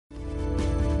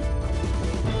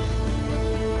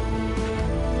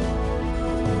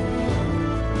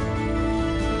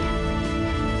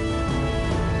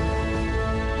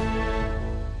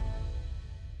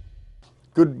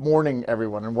Good morning,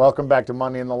 everyone, and welcome back to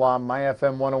Money in the Law, my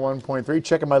FM 101.3.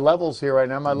 Checking my levels here right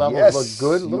now. My levels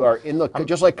look good. You are in the,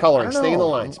 just like coloring. Stay in the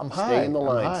lines. I'm high. Stay in the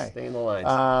lines. I'm high. Stay in the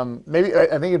lines. Maybe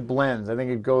I think it blends. I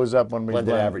think it goes up when we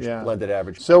Blended blend. average. Yeah. Blended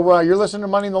average. So you're listening to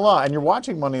Money in the Law, and you're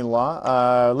watching Money in the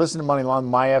Law. Listen to Money in the Law on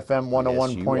my FM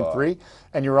 101.3,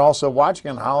 and you're also watching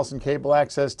on Holliston Cable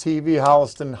Access TV,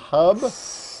 Holliston Hub.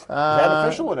 Is that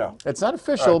official or no? It's not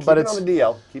official, right, but it's on the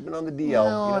DL. Keep it on the DL.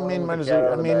 No,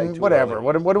 I mean, whatever.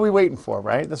 What are we waiting for,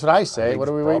 right? That's what I say. What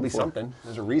are we waiting for? Probably something.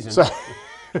 There's a reason. So,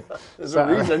 There's a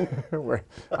reason.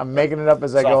 I'm making it up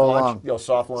as I go along.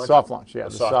 Soft launch. Soft launch, yeah.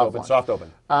 Soft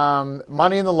open.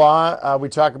 Money in the Law. We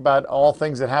talk about all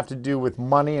things that have to do with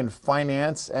money and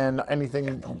finance and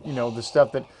anything, the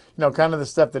stuff that, kind of the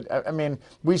stuff that, I mean,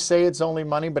 we say it's only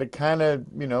money, but it kind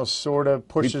of, sort of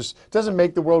pushes, doesn't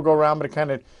make the world go around, but it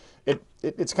kind of,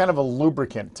 it's kind of a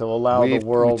lubricant to allow the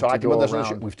world to go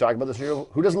around. We've talked about this.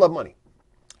 Who doesn't love money?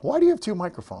 Why do you have two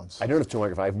microphones? I don't have two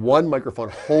microphones. I have one microphone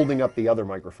holding up the other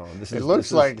microphone. It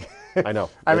looks like. I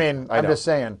know. I'm just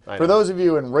saying. For those of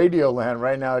you in radio land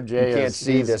right now, Jay, you can't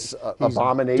see this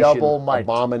abomination.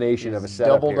 Abomination of a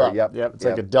setup doubled here. Up. Yep. It's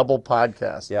like a double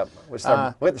podcast. Yep. We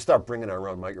have to start bringing our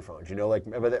own microphones. Like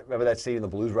remember that scene in the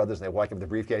Blues Brothers, and they walk up the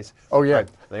briefcase. Oh yeah. Right?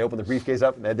 They open the briefcase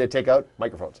up, and they take out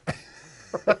microphones.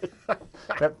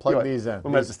 Plug these in.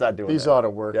 We might have to start doing that. These ought to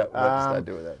work. Yeah, we have to start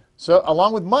doing that. So,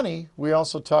 along with money, we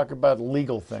also talk about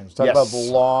legal things. Talk about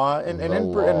the law, and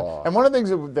one of the things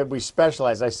that we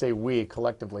specialize, I say we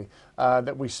collectively,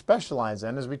 that we specialize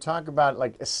in is we talk about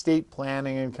like estate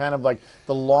planning and kind of like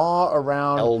the law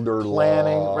around elder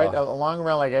planning, law. right? Along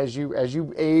around like as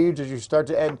you age, as you start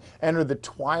to enter the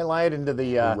twilight into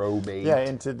the probate,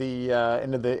 into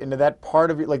that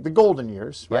part of it, like the golden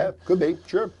years, right? Yeah, could be,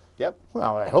 sure. Yep.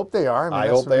 Well, I hope they are. I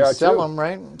hope they are sell too. them,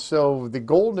 right? So the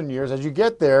golden years, as you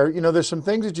get there, there's some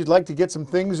things that you'd like to get some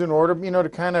things in order, to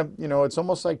kind of, it's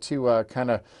almost like to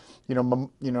kind of,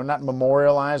 not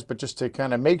memorialize, but just to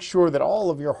kind of make sure that all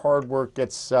of your hard work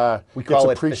gets we call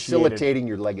it appreciated. Facilitating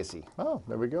your legacy. Oh,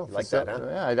 there we go. Like that, huh?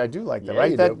 Yeah, I do like that.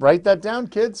 Yeah, Write that down,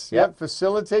 kids. Yep.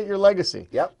 Facilitate your legacy.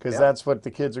 Yep. Because that's what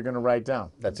the kids are going to write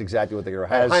down. That's exactly what they're going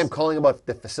to write. Hi, I'm calling about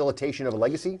the facilitation of a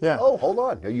legacy. Yeah. Oh, hold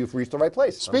on. You've reached the right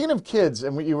place. Speaking of kids,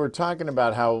 and you were talking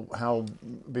about how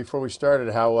before we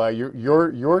started, how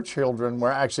your children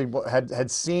were actually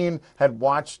had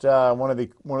watched one of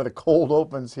the cold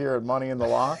opens here at Money in the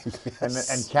Law.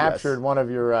 And captured one of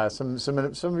your some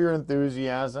of your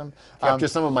enthusiasm, captured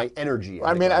some of my energy.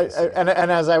 I mean,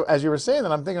 as you were saying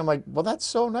that, I'm thinking, I'm like, well, that's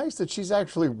so nice that she's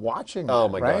actually watching. Oh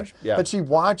my gosh, yeah. That she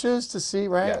watches to see,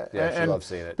 right? Yeah, she loves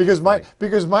seeing it.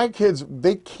 Because my kids,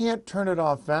 they can't turn it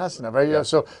off fast enough. Right? Yeah.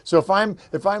 So if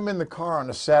I'm in the car on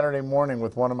a Saturday morning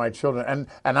with one of my children,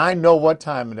 and I know what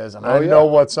time it is, and I know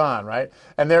what's on, right?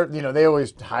 And they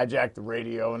always hijack the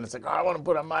radio, and it's like, oh, I want to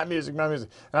put on my music, and I'm like,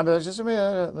 just a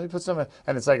minute. Let me put some,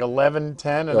 and it's like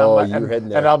 11:10,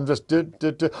 and I'm just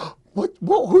what?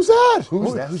 Who's that?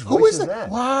 Who's that? Who is that?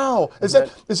 Wow! Is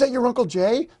that your Uncle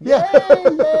Jay? Yeah.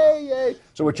 Yay!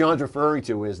 So what John's referring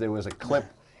to is there was a clip,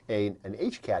 an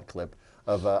HCAT clip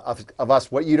of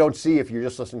us. What you don't see if you're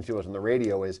just listening to us on the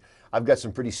radio is I've got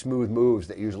some pretty smooth moves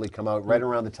that usually come out right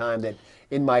around the time that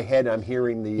in my head I'm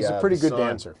hearing the. He's a pretty good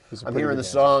dancer. I'm hearing the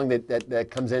song that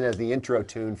comes in as the intro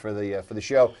tune for the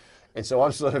show. And so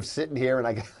I'm sort of sitting here,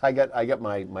 and I got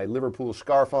my Liverpool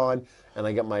scarf on, and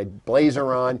I got my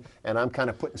blazer on, and I'm kind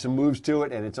of putting some moves to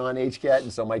it, and it's on HCAT.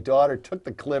 And so my daughter took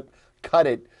the clip, cut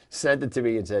it, sent it to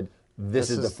me, and said, "This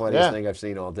is the funniest thing I've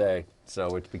seen all day."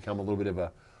 So it's become a little bit of a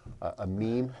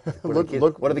meme. What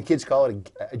do the kids call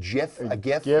it? A GIF? A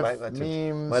GIF? GIF, right?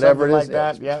 meme, whatever it is. Like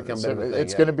that. Yeah, it's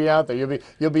yeah. going to be out there.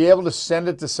 You'll be able to send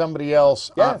it to somebody else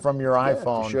from your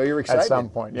iPhone. To show your excitement. At some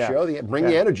point. Yeah, bring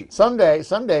the energy.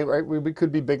 Someday, right? We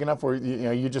could be big enough where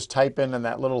you just type in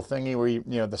that little thingy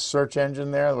where the search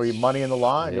engine there where you Money in the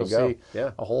Law, and you'll see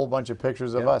a whole bunch of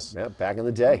pictures of us. Yeah, back in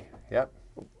the day. Yep.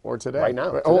 Or today. Right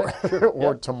now.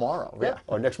 Or tomorrow. Yeah.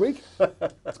 Or next week.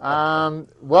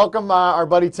 Welcome, our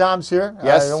buddy Tom's here.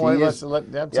 Yes,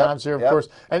 Tom's here, of course.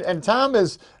 And Tom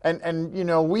is,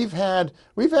 and we've had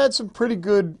some pretty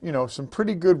good,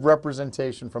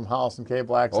 representation from Holliston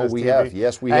Cable Access. Oh, we TV. have.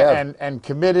 Yes, we have. And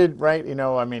committed, right?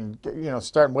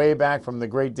 Starting way back from the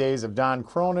great days of Don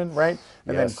Cronin, right?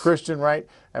 And then Christian, right?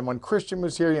 And when Christian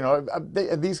was here,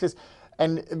 these guys.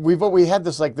 and we had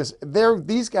this like this.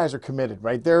 These guys are committed,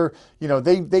 right? They're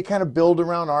they kind of build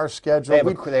around our schedule.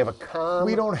 They have a calm,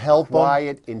 we don't help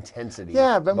quiet intensity.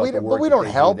 Yeah, but we don't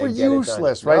help. We're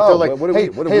useless, right? No, They're like, what do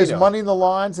hey, is know? money in the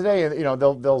law on today? And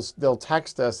they'll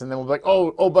text us, and then we'll be like,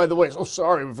 oh, by the way,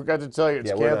 sorry, we forgot to tell you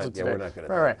it's canceled today. Yeah, we're not going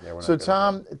to. Right. So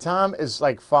Tom is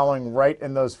like following right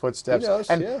in those footsteps, He does,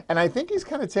 and I think he's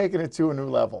kind of taking it to a new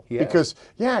level Yes.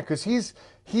 because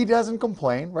he doesn't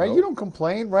complain, right? Nope. You don't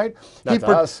complain, right? Not to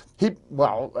us. He he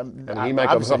might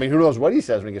go. I mean, who knows what he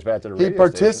says when he gets back to the radio He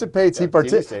participates.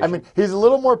 station. I mean, he's a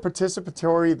little more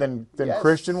participatory than Yes.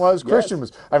 Christian was. Yes.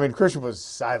 Christian was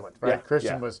silent, right? Yeah,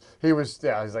 Christian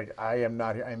yeah. he's like, I am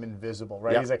not here. I'm invisible,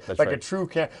 right? Yeah, he's like that's a right. true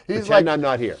he's Pretend I'm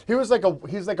not here. He's like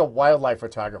a wildlife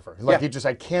photographer. Like Yeah.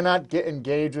 I cannot get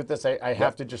engaged with this. I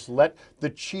have to just let the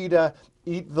cheetah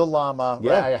eat the llama.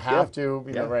 Yeah, Right? I have yeah, to,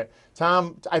 yeah. right?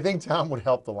 I think Tom would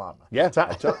help the llama. Yeah,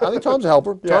 I think Tom's a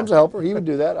helper. Yeah. Tom's a helper. He would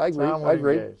do that. I agree. Tom would I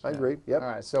agree. engage, I yeah. agree. Yep. All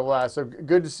right. So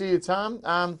good to see you,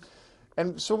 Tom.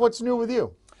 And so what's new with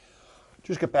you?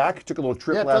 Just got back. Took a little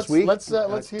trip Yeah, last week. let's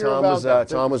hear Tom about was, that.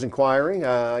 Tom was inquiring.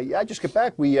 I just got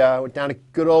back. We went down to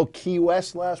good old Key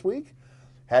West last week.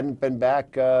 Hadn't been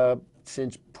back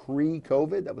since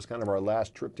pre-COVID. That was kind of our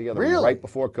last trip together. Really? Right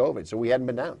before COVID. So we hadn't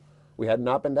been down. We had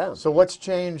not been down. So what's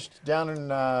changed down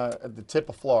in at the tip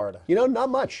of Florida?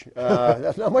 Not much.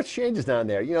 Not much changes down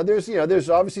there. There's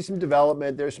obviously some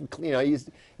development. There's some, you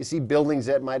see buildings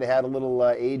that might have had a little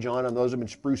age on them. Those have been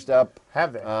spruced up.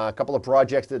 Have they? A couple of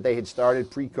projects that they had started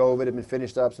pre-COVID have been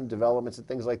finished up, some developments and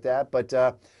things like that. But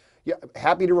yeah,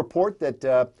 happy to report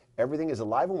that everything is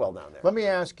alive and well down there. Let me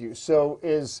ask you. So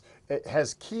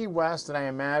has Key West, and I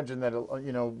imagine that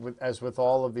as with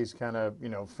all of these kind of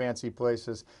fancy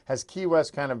places, has Key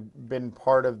West kind of been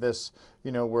part of this?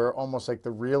 Where almost like the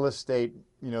real estate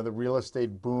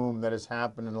boom that has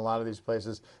happened in a lot of these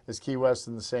places. Is Key West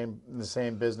in the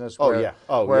same business?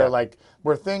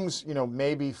 Where things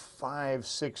maybe 5,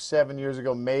 6, 7 years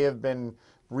ago may have been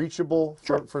reachable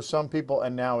for some people,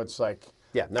 and now it's like.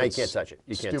 Yeah, now you can't touch it.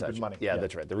 You can't stupid touch it. money. Yeah,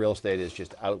 that's right. The real estate is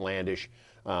just outlandish.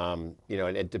 And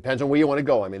it depends on where you want to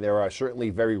go. I mean, there are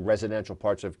certainly very residential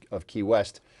parts of Key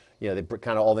West. They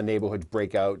kind of all the neighborhoods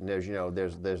break out, and there's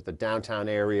the downtown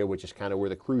area, which is kind of where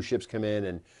the cruise ships come in,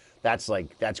 and that's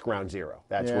ground zero.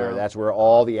 That's where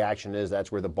all the action is.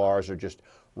 That's where the bars are just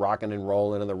rocking and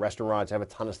rolling, and the restaurants have a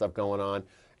ton of stuff going on.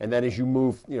 And then as you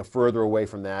move further away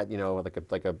from that,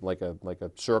 like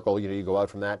a circle, you go out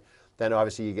from that. Then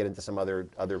obviously you get into some other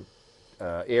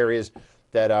areas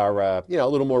that are a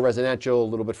little more residential, a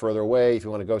little bit further away. If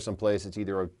you want to go someplace, it's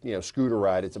either a scooter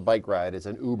ride, it's a bike ride, it's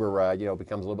an Uber ride. It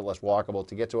becomes a little bit less walkable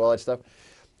to get to all that stuff.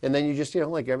 And then you just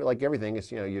like everything,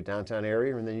 it's your downtown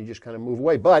area, and then you just kind of move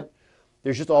away. But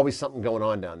there's just always something going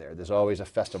on down there. There's always a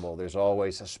festival. There's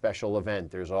always a special event.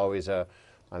 There's always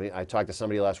I talked to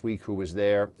somebody last week who was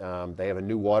there. They have a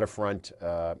new waterfront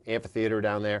amphitheater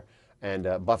down there. And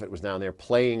Buffett was down there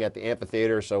playing at the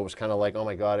amphitheater, so it was kind of like, oh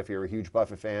my God, if you're a huge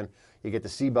Buffett fan, you get to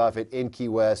see Buffett in Key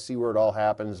West, see where it all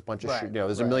happens. A bunch of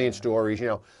there's a million stories,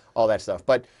 all that stuff.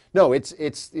 But no, it's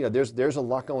there's a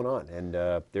lot going on, and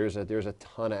there's a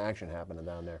ton of action happening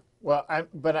down there. Well,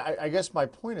 I guess my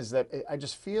point is that I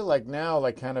just feel like now,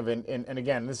 like kind of and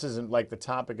again, this isn't like the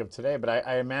topic of today, but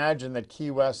I imagine that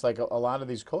Key West, like a lot of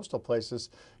these coastal places,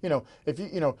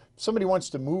 if somebody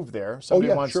wants to move there,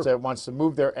 wants to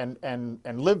move there and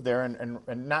live there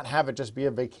and not have it just be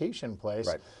a vacation place.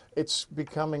 Right. It's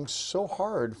becoming so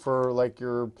hard for like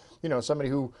somebody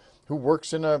who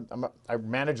works in I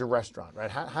manage a restaurant, right?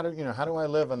 How do I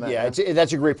live on that? Yeah,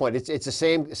 that's a great point. It's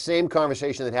the same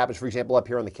conversation that happens, for example, up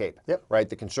here on the Cape. Yep. Right.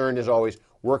 The concern is always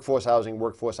workforce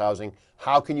housing.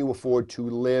 How can you afford to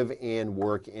live and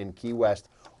work in Key West,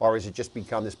 or has it just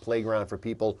become this playground for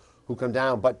people who come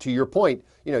down? But to your point,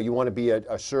 you want to be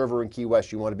a server in Key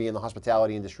West. You want to be in the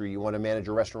hospitality industry. You want to manage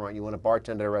a restaurant. You want to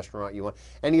bartend at a restaurant. You want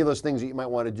any of those things that you might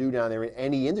want to do down there in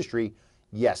any industry.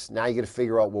 Yes, now you got to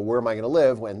figure out, well, where am I going to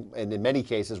live? And in many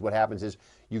cases, what happens is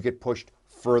you get pushed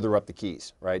further up the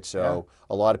Keys, right? So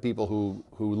a lot of people who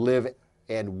live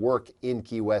and work in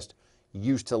Key West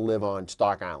used to live on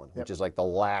Stock Island, which is like the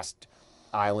last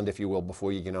island, if you will,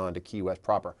 before you get on to Key West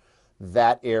proper.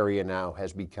 That area now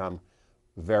has become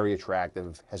very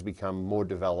attractive, has become more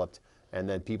developed, and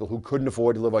then people who couldn't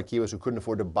afford to live on Key West, who couldn't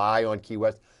afford to buy on Key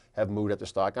West, have moved up to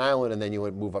Stock Island, and then you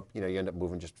would move up. You end up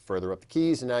moving just further up the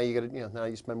Keys, and now you got now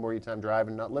you spend more of your time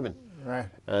driving, not living. Right.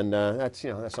 And that's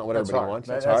not what everybody wants.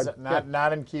 That's hard. Not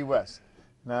not in Key West.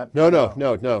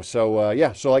 No.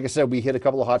 So so like I said, we hit a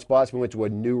couple of hot spots. We went to a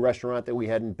new restaurant that we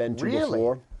hadn't been to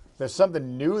before. There's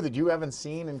something new that you haven't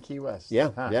seen in Key West. Yeah,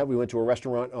 Huh. yeah. We went to a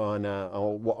restaurant on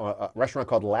a restaurant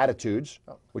called Latitudes,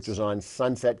 which was on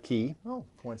Sunset Key. Oh,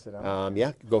 coincidental.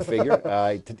 Yeah, go figure.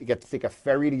 You get to take a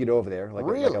ferry to get over there, like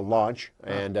Really? like a launch.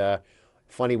 And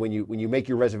funny when you make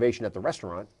your reservation at the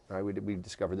restaurant, right? We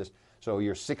discovered this. So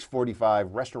your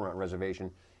 6:45 restaurant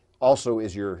reservation also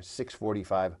is your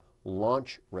 6:45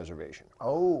 launch reservation.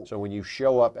 Oh. So when you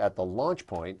show up at the launch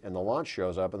point and the launch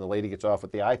shows up and the lady gets off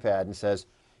with the iPad and says,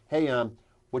 "Hey,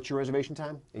 what's your reservation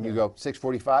time?" And you go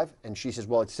 6:45, and she says,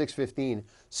 "Well, it's 6:15.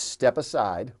 Step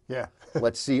aside. Yeah.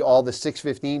 Let's see all the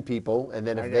 6:15 people, and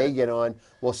then if they get on,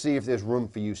 we'll see if there's room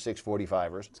for you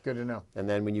 6:45ers." It's good to know. And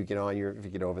then when you get on, if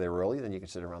you get over there early, then you can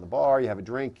sit around the bar, you have a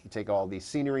drink, you take all the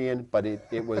scenery in. But it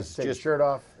was Take just your shirt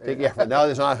off. no,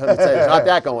 there's not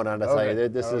that going on. I'll tell Okay. you,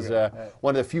 this is Okay.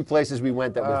 one of the few places we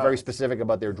went that was very specific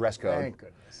about their dress code. Thank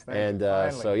goodness. Thank And you.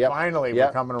 Finally, so, yep. finally Yep.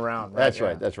 we're coming around. Right? That's Yeah.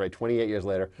 right. That's right. 28 years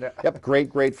later. Yeah. Yep.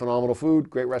 Great, phenomenal food,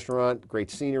 great restaurant, great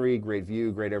scenery, great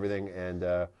view, great everything, and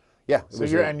yeah. So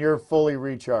you're fully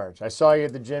recharged. I saw you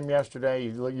at the gym yesterday.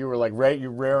 You were like ready. You're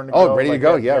raring to go. Oh, ready to like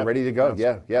go. that. Yeah, Yep. ready to go.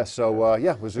 Yeah, yeah. So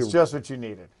yeah, it was. It's just what you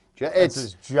needed. This It's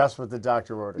is just what the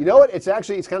doctor ordered. You know what? It's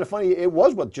kind of funny. It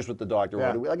was just what the doctor Yeah.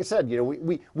 wanted. Like I said,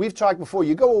 we've talked before.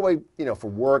 You go away, for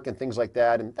work and things like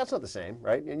that, and that's not the same,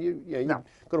 right? And you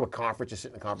go to a conference, you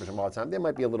sit in a conference room all the time. There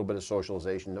might be a little bit of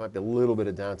socialization. There might be a little bit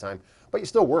of downtime, but you're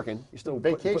still working. You're still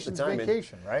putting the Vacation's time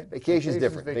vacation, in. right? Vacation's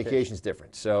different. Vacation's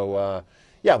different. So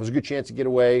yeah, it was a good chance to get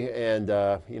away and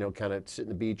kind of sit on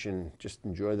the beach and just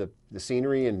enjoy the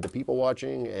scenery and the people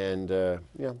watching, and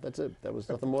yeah, that's it. That was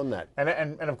nothing more than that.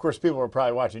 And of course, people were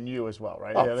probably watching you as well,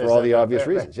 right? Oh, Yeah, for all the obvious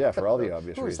reasons. Yeah, for all the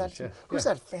obvious Who's reasons. that? Yeah. Who's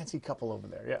that fancy couple over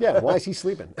there? Yeah. Yeah, why is he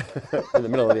sleeping in the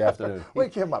middle of the afternoon?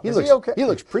 Wake him up. Is looks, he okay? He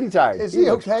looks pretty tired. Is he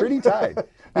looks okay? pretty tired.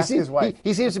 Ask his wife.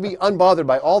 He seems to be unbothered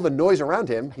by all the noise around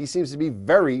him. He seems to be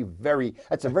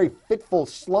that's a very fitful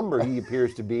slumber he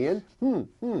appears to be in.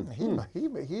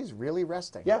 He's really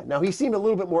resting. Yeah, now he seemed a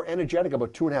little bit more energetic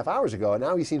about 2.5 hours ago, and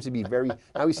now he seems to be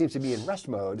in rest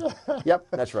mode. Yep,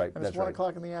 that's right. And That's it's 1 right.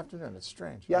 o'clock in the afternoon. It's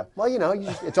strange. Yeah, well,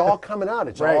 it's all coming out.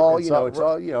 It's Right. all, It's all- it's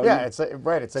all, Yeah, it's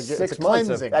right. It's a 6 it's a months.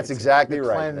 cleansing. That's It's exactly the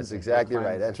right. cleansing, That's the exactly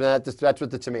right. cleansing. That's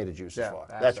what the tomato juice is Yeah, for.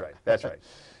 that's That's right. right. That's right.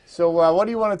 So what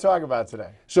do you want to talk about today?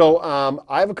 So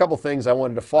I have a couple things I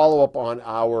wanted to follow up on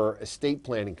our estate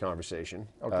planning conversation.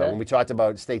 Okay. When we talked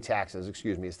about estate taxes.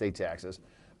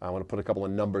 I want to put a couple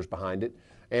of numbers behind it.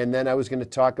 And then I was going to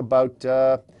talk about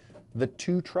the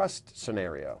two trust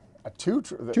scenario. A two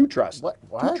trust. What?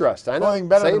 Two trust. I know. Only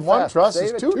better Say than it one fast. trust Say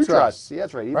is it. two trusts. trusts. Yeah,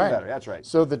 that's right. Even Right. better. That's right.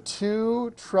 So the two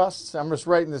trusts. I'm just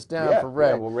writing this down Yeah, for Ray.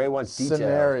 yeah, well, Ray wants detail.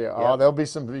 Scenario. Yep. Oh, there'll be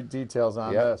some details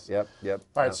on Yep. this. Yep.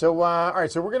 All right, so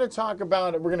so we're going to talk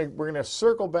about it. We're going to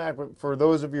circle back for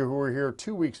those of you who were here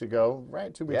 2 weeks ago,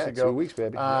 right? 2 weeks ago. 2 weeks,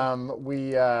 baby.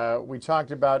 We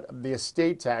talked about the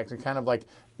estate tax and kind of like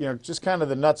just kind of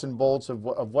the nuts and bolts of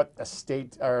what what the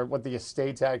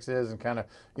estate tax is, and kind of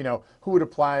who it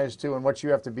applies to and what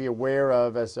you have to be aware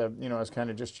of as as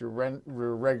kind of just your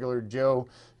regular Joe,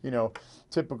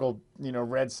 typical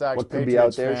Red Sox. What could be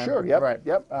Patriots out there? fan. Sure. Yep. Right.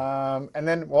 Yep. And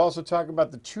then we'll also talk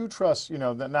about the two trusts,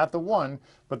 not the one,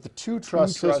 but the two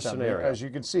trust trust system. scenario. As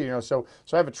you can see, so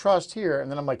I have a trust here,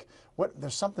 and then I'm like, what?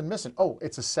 There's something missing. Oh,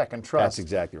 it's a second trust. That's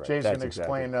exactly right. Jay's going to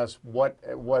explain to us what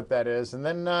that is, and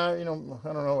then I don't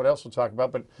know what else we'll talk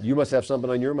about, but You must have something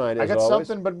on your mind, as I got always.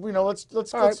 something. But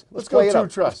let's All right, let's play go it two out.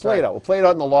 trusts. Let's play it out. We'll play it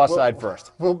out on the law side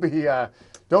first. We'll be.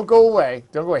 Don't go away.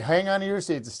 Don't go away. Hang on to your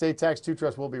seats. The state tax two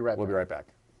trust. We'll be right. We'll back. be right back.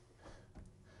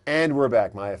 And we're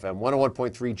back, My FM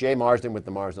 101.3. Jay Marsden with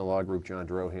the Marsden Law Group. John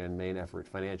Drohan, Main Effort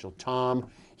Financial. Tom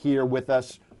here with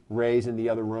us. Ray's in the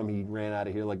other room. He ran out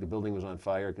of here like the building was on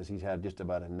fire because he's had just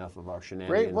about enough of our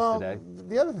shenanigans Ray, well, today.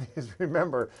 the other thing is,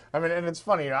 remember, and it's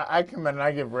funny, I come in and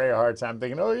I give Ray a hard time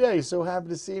thinking, oh yeah, he's so happy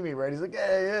to see me, right? He's like,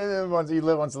 hey, he wants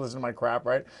to listen to my crap,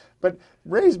 right? But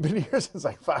Ray's been here since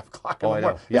like 5 o'clock in the I know.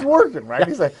 morning. Yeah. He's working, right?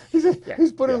 He's like,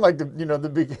 he's putting Yeah. like the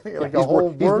beginning, like He's a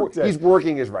whole work day. He's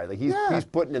working his right. Like he's Yeah.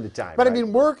 putting in the time. But right? I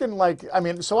mean, working like,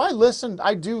 so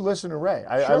I do listen to Ray.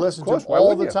 I Sure, listen of to course. him Why all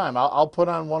wouldn't the you? time. I'll put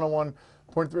on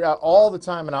 101.3 out all the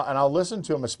time, and I'll listen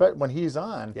to him, especially when he's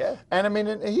on. Yeah. And I mean,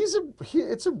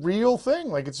 it's a real thing.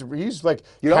 Like he's like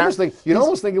You'd almost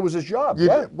think it was his job.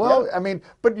 Yeah. Well, yeah. I mean,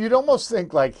 but you'd almost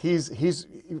think like he's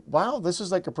wow, this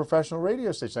is like a professional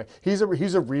radio station. He's a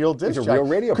real disc He's a jockey. real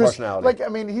radio 'Cause, personality. Like I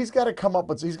mean, he's got to come up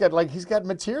with he's got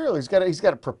material. He's got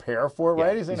to prepare for it, Yeah,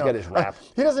 right? he's got his rap.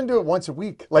 He doesn't do it once a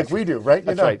week like we do, right?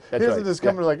 That's right. That's he doesn't right. just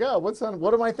come and like, oh,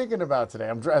 what am I thinking about today?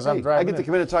 I'm Hey, driving. I get to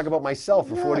come in and talk about myself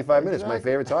for 45 minutes, my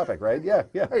favorite topic, right? Yeah,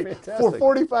 yeah, Hey, fantastic. for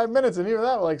 45 minutes, and even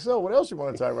that, we're like, so what else you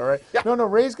want to talk about, right? Yeah. No,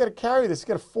 Ray's got to carry this. He's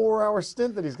got a 4-hour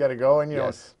stint that he's got to go and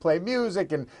Yes. play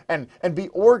music and be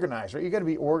organized, right? You got to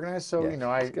be organized. So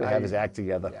Yeah, he's gonna have his act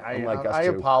together, unlike us I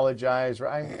two. apologize.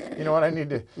 Right? You know what? I need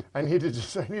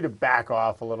to back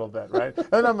off a little bit, right?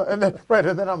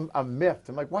 And then I'm miffed.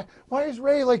 I'm like, why is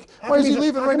Ray like? Why is he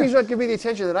leaving How right come now? he's not giving me the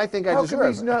attention that I think I How deserve? come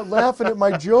he's not laughing at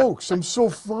my jokes? I'm so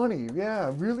funny.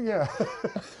 Yeah, really. Yeah.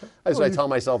 That's what I tell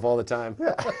myself all the time.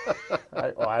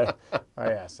 I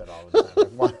ask that all the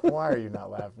time. Like, why are you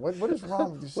not laughing? What is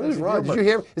wrong with you? What is wrong? Did you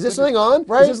hear? Is this thing on?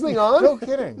 Right? Is this thing on? No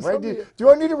kidding. Right? Do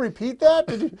I need to repeat that?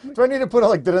 Do I need to put a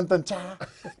like dun dun ta?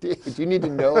 Do you need to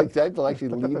know like that to actually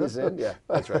lead this in? Yeah,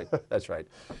 that's right. That's right.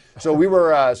 So we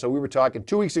were talking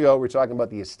 2 weeks ago. We were talking about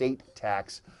the estate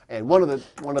tax, and one of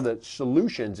the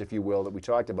solutions, if you will, that we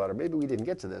talked about, or maybe we didn't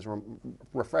get to this.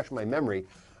 Refresh my memory.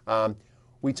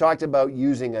 We talked about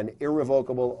using an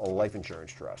irrevocable life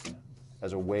insurance trust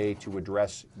as a way to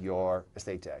address your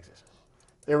estate taxes.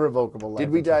 Irrevocable life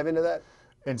Did we insurance. dive into that?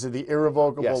 Into the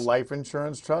irrevocable Yes. life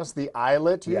insurance trust, the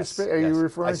ILET? Yes. Are you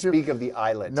referring I to? speak of the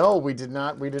ILET. No, we did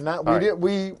not. We did not. All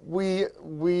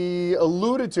We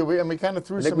alluded to it, and we kind of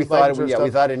threw I think some we life thought insurance we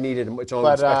stuff. thought it needed its own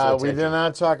But special we attention. did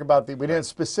not talk about we didn't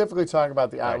specifically talk about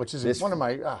the ILET, which is This- one of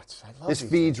my. I love This these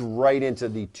feeds right into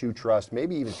the 2 trust,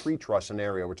 maybe even 3 trust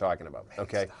scenario we're talking about.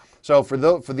 Okay, so for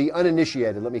the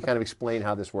uninitiated, let me kind of explain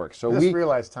how this works. So I just we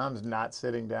realized Tom's not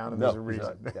sitting down, and No, there's a he's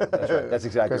reason. not. Yeah, that's right. That's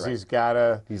exactly Because right. he's got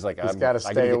to I gotta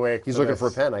stay get- awake. He's for looking for a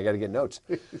this. pen. I got to get notes.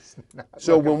 Not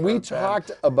So looking when for we a pen.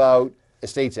 talked about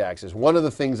estate taxes, one of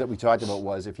the things that we talked about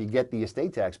was if you get the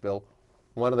estate tax bill,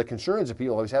 one of the concerns that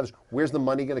people always have is where's the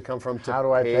money going to come from to How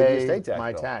do I pay pay the estate tax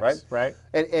my bill, tax, right?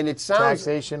 And it sounds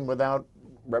Taxation without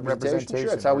representation. Sure,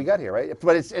 that's how we got here, right?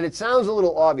 But it sounds a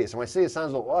little obvious. And when I say it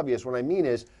sounds a little obvious, what I mean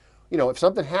is, if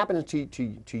something happens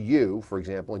to you, for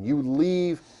example, and you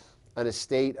leave an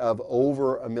estate of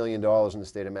over $1 million in the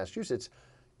state of Massachusetts,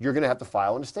 you're going to have to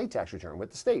file an estate tax return with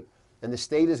the state. And the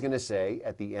state is going to say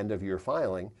at the end of your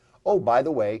filing, oh, by the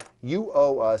way, you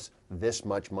owe us this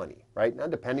much money, right? Now,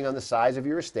 depending on the size of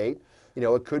your estate,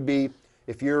 it could be,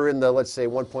 if you're in the, let's say,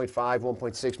 $1.5,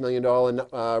 $1.6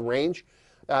 million range,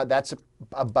 that's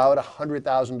about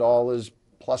 $100,000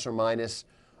 plus or minus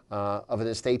of an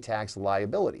estate tax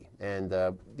liability. And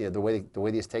the way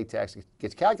the estate tax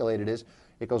gets calculated is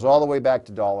it goes all the way back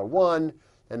to $1,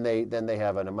 and then they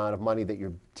have an amount of money that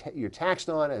you're taxed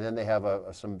on, and then they have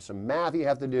some math you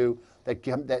have to do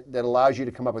that allows you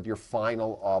to come up with your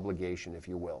final obligation, if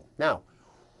you will. Now,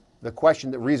 the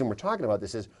reason we're talking about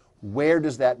this is where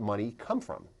does that money come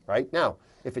from, right? Now,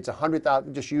 if it's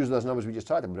 $100,000, just use those numbers we just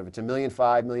talked about. If it's $1.5 million,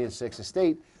 $1.6 million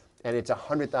estate, and it's a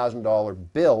 $100,000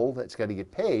 bill that's got to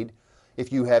get paid,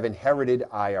 if you have inherited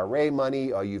IRA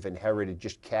money, or you've inherited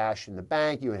just cash in the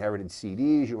bank, you inherited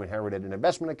CDs, you inherited an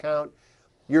investment account,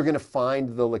 you're going to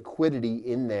find the liquidity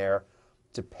in there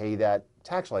to pay that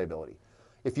tax liability.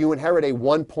 If you inherit a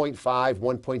 $1.5,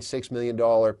 $1.6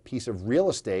 million piece of real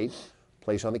estate,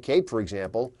 place on the Cape, for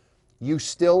example, you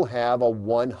still have a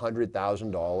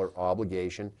 $100,000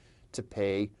 obligation to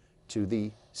pay to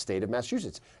the state of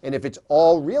Massachusetts. And if it's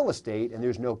all real estate and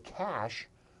there's no cash,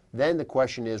 then the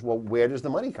question is, well, where does the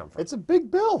money come from? It's a big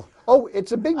bill. Oh,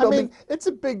 it's a big bill. I mean, it's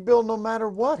a big bill no matter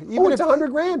what. Even it's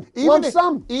 $100,000. Lump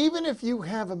sum. Even if you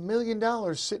have $1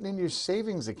 million sitting in your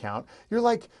savings account, you're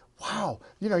like, wow,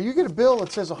 you get a bill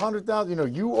that says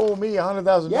 $100,000, you owe me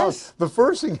 $100,000. Yes. The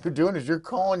first thing you're doing is you're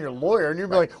calling your lawyer and you're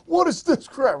like, what is this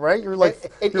crap, right? You're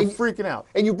like, you're freaking out.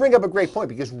 And you bring up a great point,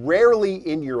 because rarely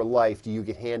in your life do you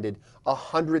get handed a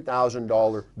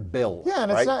 $100,000 bill. Yeah,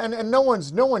 and right? it's not, and no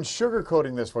one's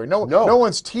sugarcoating this for you. No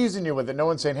one's teasing you with it. No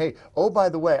one's saying, hey, oh, by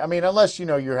the way, I mean, unless you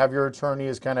have your attorney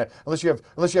is kind of, unless you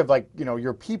have like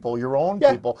your people, your own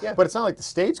people. Yeah. But it's not like the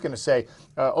state's going to say,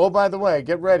 oh, by the way,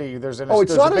 get ready. There's a big bill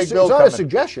It's coming. not a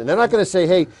suggestion. They're not going to say,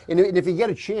 hey, and if you get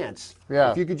a chance,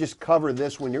 Yeah. if you could just cover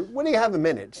this when you have a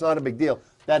minute, it's not a big deal.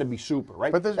 That'd be super,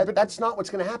 right? But that's not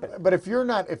what's going to happen. But if you're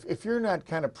not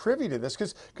kind of privy to this,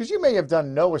 because you may have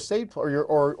done no estate,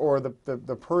 or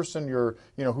the person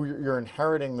who you're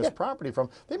inheriting this property from,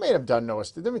 they may have done no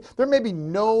estate. There may be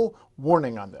no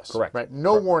warning on this. Correct. Right.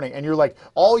 No warning, and you're like,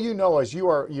 all you know is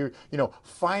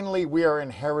finally we are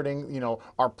inheriting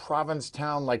our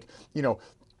Provincetown,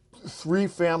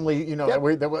 3-family, you know, that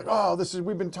we're like, oh,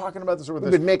 we've been talking about this, or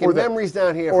We've been making memories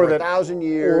down here for 1,000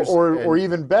 years. Or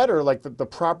even better, like the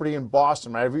property in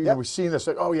Boston, right? We've seen this,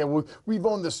 like, oh yeah, we've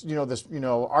owned this,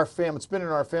 our family, it's been in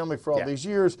our family for all these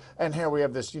years, and here we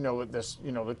have this, the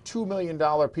 $2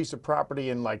 million piece of property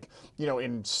in, like,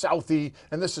 in Southie,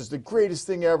 and this is the greatest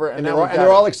thing ever. And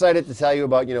they're all excited to tell you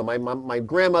about, my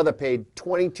grandmother paid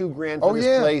 22 grand for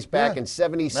this place back in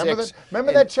 '76.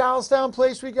 Remember that Charlestown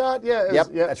place we got? Yeah.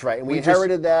 That's right. And we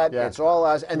inherited that. It's all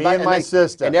us. And my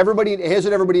sister. And here's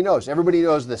what everybody knows. Everybody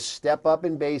knows the step up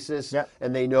in basis,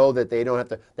 and they know that they don't have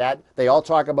to, they all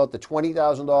talk about the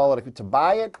 $20,000 to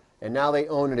buy it, and now they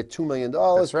own it at $2 million.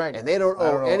 That's right. And they don't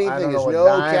owe anything. There's no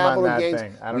capital gains.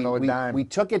 I don't know a dime. We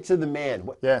took it to the man.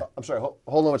 Yeah. I'm sorry, hold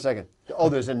on 1 second. Oh,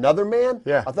 there's another man?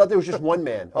 Yeah. I thought there was just one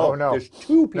man. Oh, no. There's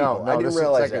 2 people. No, I didn't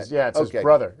realize that. Yeah, it's his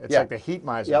brother. It's like the heat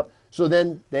miser. Yep. So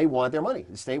then they want their money.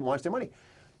 The state wants their money.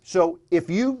 So if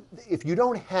you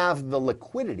don't have the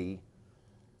liquidity,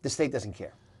 the state doesn't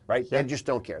care, right? They just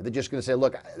don't care. They're just going to say,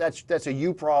 look, that's a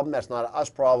you problem. That's not an us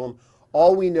problem.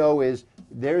 All we know is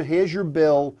here's your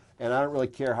bill, and I don't really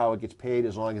care how it gets paid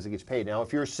as long as it gets paid. Now,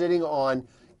 if you're sitting on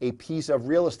a piece of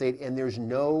real estate and there's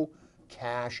no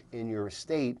cash in your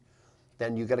estate,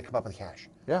 then you got to come up with cash.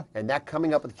 Yeah. And that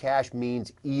coming up with cash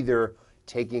means either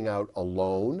taking out a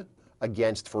loan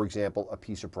against, for example, a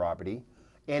piece of property.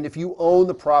 And if you own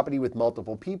the property with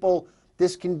multiple people,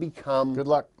 this can become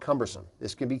cumbersome.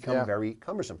 This can become very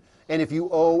cumbersome. And if you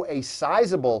owe a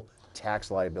sizable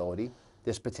tax liability,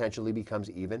 this potentially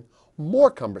becomes even more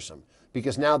cumbersome,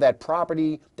 because now that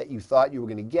property that you thought you were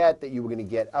going to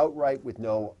get outright with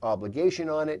no obligation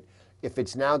on it, if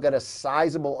it's now got a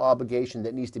sizable obligation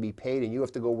that needs to be paid and you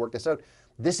have to go work this out,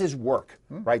 this is work,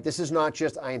 right? This is not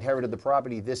just I inherited the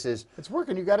property. This is... It's work,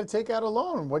 and you got to take out a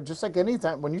loan. Just like any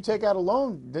time, when you take out a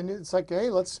loan, then it's like, hey,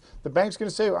 the bank's going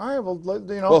to say, all right, well,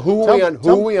 Well, who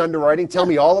are we underwriting? Tell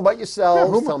me all about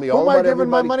yourselves. Tell me all about everybody. Who am I giving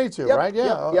my money to, right?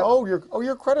 Yeah. Yep. Oh,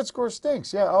 your credit score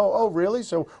stinks. Yeah. Oh, really?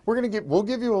 So we'll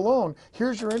give you a loan.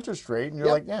 Here's your interest rate, and you're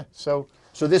like, yeah. So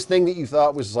this thing that you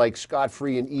thought was like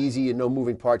scot-free and easy and no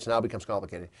moving parts now becomes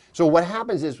complicated. So what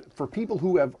happens is, for people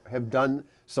who have done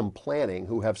some planning,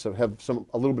 who have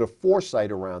a little bit of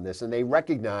foresight around this, and they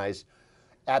recognize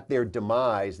at their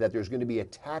demise that there's going to be a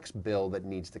tax bill that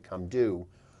needs to come due,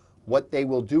 what they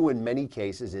will do in many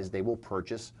cases is they will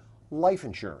purchase life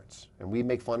insurance. And we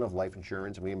make fun of life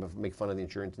insurance, and we make fun of the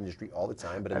insurance industry all the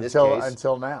time, but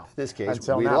until now,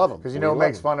 we love them. Because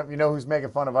who's making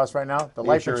fun of us right now? The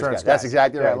life insurance guy. That's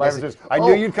exactly right. Life insurance. I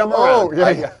knew you'd come around.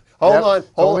 Hold on.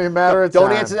 Only a matter of time.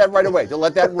 Don't answer that right away. Don't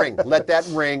let that ring. Let that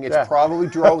ring. It's probably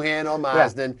Drohan or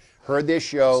Marsden. Heard this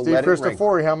show. Steve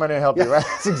Christofori, how many help you, right?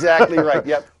 That's exactly right.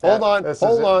 Yep. Hold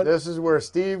on. This is where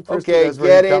Steve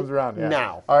Christofori comes around. Yeah.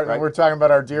 Now. All right, we're talking about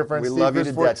our dear friend Steve Christofori. We love you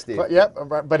to death,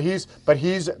 Steve. But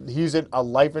he's a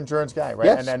life insurance guy, right?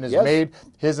 Yes. And has made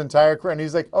his entire career. And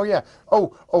he's like, oh yeah,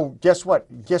 guess what?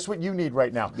 Guess what you need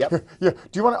right now? Yep. Do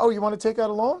you want to take out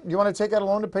a loan? You want to take out a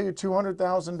loan to pay your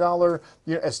 $200,000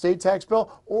 estate tax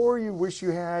bill, or you wish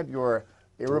you had your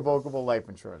irrevocable life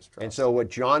insurance trust? And so what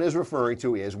John is referring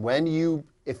to is,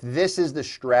 if this is the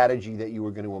strategy that you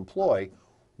are going to employ,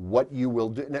 what you will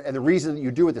do, and the reason that you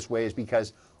do it this way is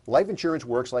because life insurance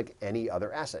works like any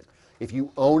other asset. If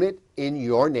you own it in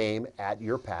your name at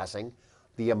your passing,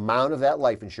 the amount of that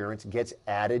life insurance gets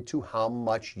added to how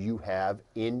much you have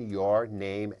in your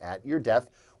name at your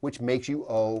death, which makes you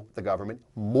owe the government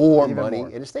more money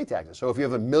in estate taxes. So if you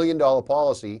have $1 million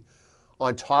policy,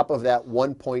 on top of that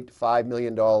 $1.5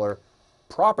 million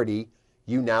property,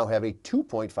 you now have a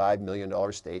 $2.5 million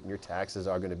estate, and your taxes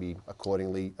are going to be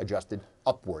accordingly adjusted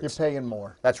upwards. You're paying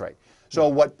more. That's right. So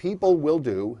what people will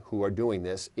do who are doing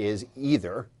this is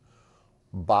either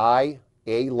buy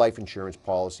a life insurance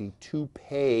policy to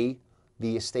pay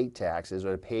the estate taxes,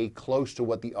 or to pay close to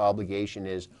what the obligation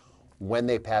is when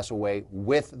they pass away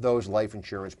with those life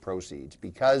insurance proceeds,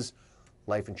 because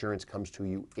life insurance comes to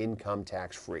you income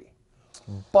tax free.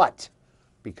 But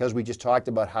because we just talked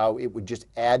about how it would just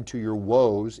add to your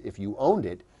woes if you owned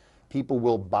it, people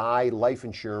will buy life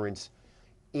insurance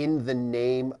in the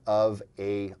name of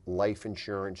a life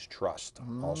insurance trust,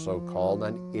 also called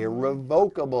an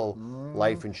irrevocable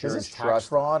life insurance Is this trust, tax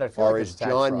fraud? I feel or like as it's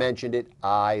tax John fraud. mentioned it,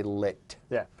 ILIT.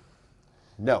 Yeah.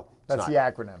 No, That's the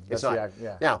acronym. It's That's not.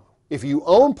 yeah. Now, if you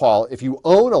own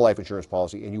a life insurance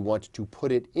policy and you want to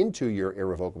put it into your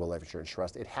irrevocable life insurance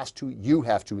trust, you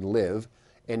have to live,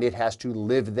 and it has to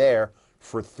live there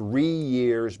for 3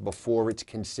 years before it's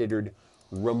considered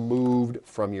removed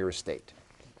from your estate.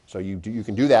 So you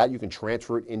can do that. You can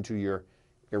transfer it into your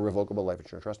irrevocable life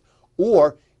insurance trust,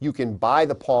 Or you can buy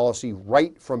the policy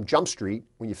right from Jump Street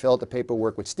when you fill out the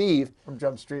paperwork with Steve. From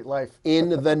Jump Street Life. In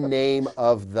the name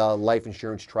of the life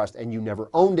insurance trust, and you never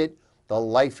owned it. The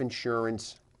life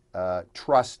insurance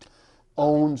trust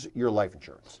owns your life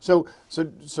insurance. So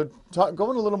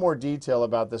go in a little more detail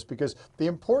about this, because the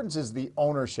importance is the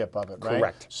ownership of it, right?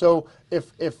 Correct. So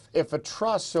if a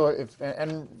trust,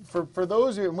 and for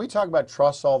those of you, and we talk about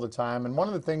trusts all the time, and one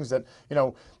of the things that,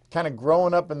 kind of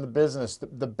growing up in the business,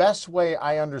 the best way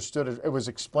I understood it, it was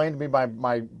explained to me by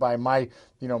my my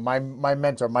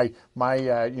mentor, my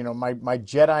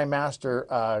Jedi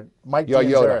master, Mike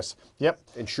Yoda. Yep.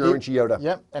 Insurance Yoda.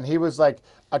 Yep. And he was like,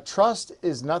 a trust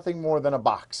is nothing more than a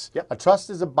box. Yep. A trust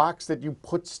is a box that you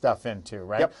put stuff into,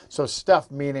 right? Yep. So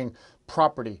stuff meaning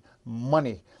property,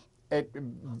 money.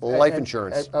 Life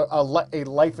insurance. A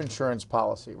life insurance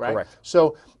policy, right? Correct.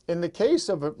 So in the case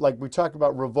of, like we talked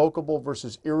about revocable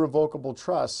versus irrevocable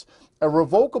trusts, a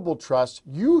revocable trust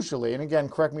usually, and again,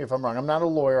 correct me if I'm wrong, I'm not a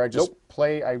lawyer, I just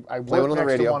play, I work one on the next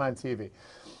to radio. one on TV.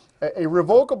 A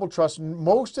revocable trust,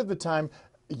 most of the time,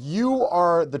 you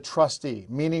are the trustee,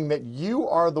 meaning that you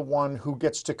are the one who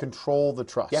gets to control the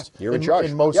trust. Yeah, you're in charge.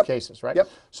 In most cases, right? Yep.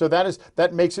 So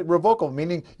that makes it revocable,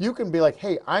 meaning you can be like,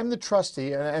 hey, I'm the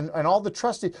trustee, and all the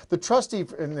trustee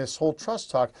in this whole trust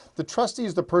talk, the trustee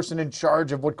is the person in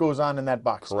charge of what goes on in that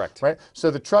box. Correct. Right? So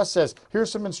the trust says,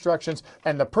 here's some instructions,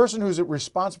 and the person who's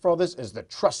responsible for all this is the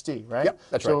trustee, right? Yep,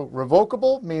 that's so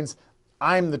revocable means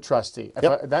I'm the trustee.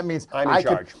 That means I'm in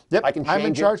charge. Yep, I can I'm in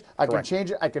change it. charge. I can Correct. change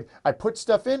it. I put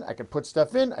stuff in. I can put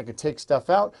stuff in. I can take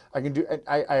stuff out. I can do.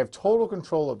 I have total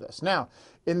control of this. Now,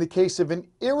 in the case of an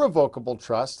irrevocable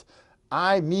trust,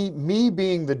 me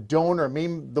being the donor,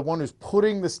 me the one who's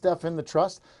putting the stuff in the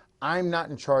trust, I'm not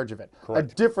in charge of it.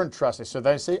 Correct. A different trustee. So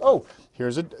then I say, oh,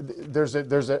 there's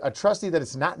a trustee that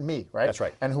it's not me, right? That's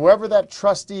right. And whoever that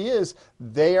trustee is,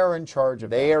 they are in charge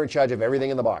of it. They are in charge of everything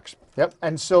in the box. Yep.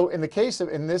 And so in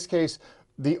this case,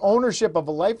 the ownership of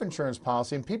a life insurance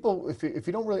policy, and people, if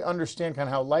you don't really understand kind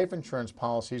of how life insurance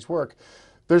policies work,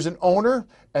 there's an owner,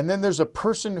 and then there's a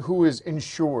person who is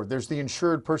insured. There's the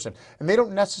insured person. And they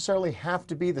don't necessarily have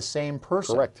to be the same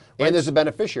person. Correct. Right? And there's a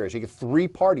beneficiary, so you get three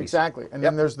parties. Exactly. And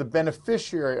then there's the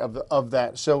beneficiary of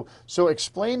that. So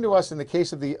explain to us in the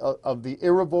case of the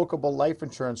irrevocable life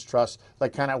insurance trust,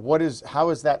 like kind of how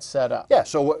is that set up? Yeah,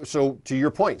 so to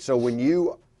your point, so when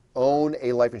you own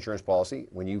a life insurance policy,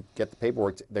 when you get the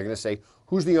paperwork, they're going to say,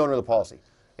 who's the owner of the policy?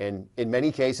 And in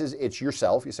many cases, it's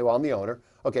yourself. You say, well, I'm the owner.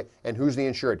 Okay, and who's the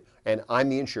insured? And I'm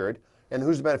the insured. And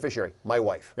who's the beneficiary? My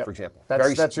wife, for example.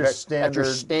 That's your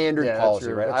standard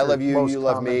policy, right? I love you, you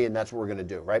love common. me, and that's what we're going to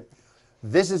do, right?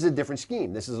 This is a different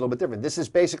scheme. This is a little bit different. This is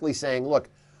basically saying, look,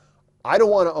 I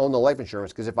don't want to own the life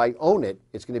insurance because if I own it,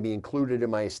 it's going to be included in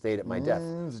my estate at my death.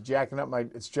 It's jacking up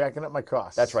my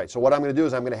costs. That's right. So what I'm going to do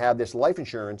is I'm going to have this life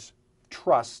insurance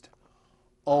trust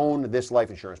own this life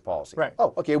insurance policy. Right.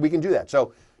 Oh, okay, we can do that.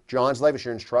 So John's life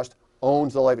insurance trust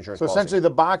owns the life insurance policy. So essentially, the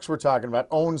box we're talking about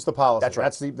owns the policy. That's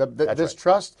right. That's this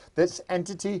trust, this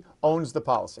entity owns the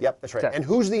policy. Yep, that's right. Okay. And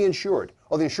who's the insured?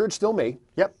 Oh, the insured's still me.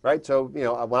 Yep. Right. So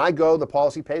when I go, the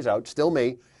policy pays out, still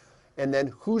me. And then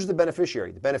who's the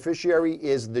beneficiary? The beneficiary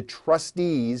is the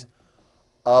trustees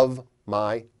of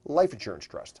my life insurance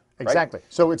trust. Right? Exactly.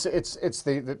 So it's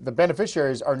the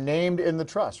beneficiaries are named in the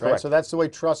trust, right? Correct. So that's the way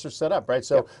trusts are set up, right?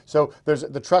 So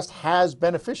the trust has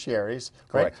beneficiaries,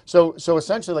 right? Correct. So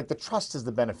essentially, like the trust is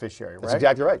the beneficiary, right? That's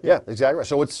exactly right. Yeah, exactly right.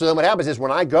 So what happens is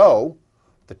when I go,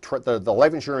 the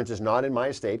life insurance is not in my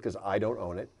estate because I don't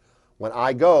own it. When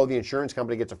I go, the insurance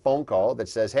company gets a phone call that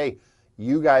says, hey,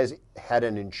 you guys had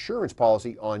an insurance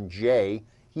policy on Jay.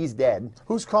 He's dead.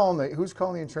 Who's calling the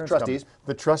insurance Trustees. company?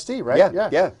 The trustee, right?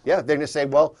 Yeah. They're going to say,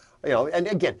 well, and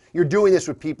again, you're doing this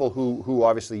with people who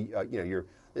obviously, you're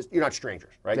not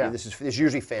strangers, right? Yeah. This is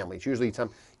usually family. It's usually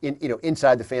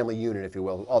inside the family unit, if you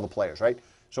will, all the players, right?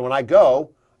 So when I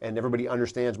go and everybody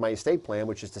understands my estate plan,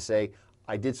 which is to say,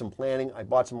 I did some planning, I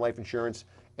bought some life insurance,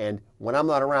 and when I'm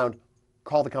not around,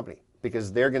 call the company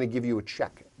because they're going to give you a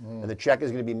check, and the check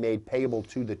is going to be made payable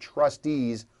to the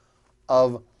trustees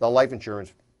of the life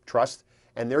insurance trust,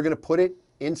 and they're going to put it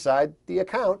inside the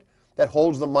account that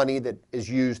holds the money that is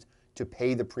used to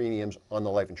pay the premiums on the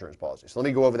life insurance policy. So let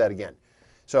me go over that again.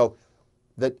 So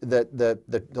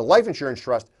the life insurance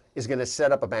trust is going to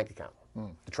set up a bank account,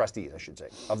 the trustees, I should say,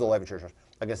 of the life insurance trust.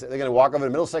 Like I said, they're going to walk over to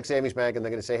Middlesex Savings Bank and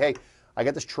they're going to say, hey, I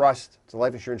got this trust, it's a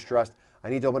life insurance trust, I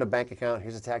need to open a bank account,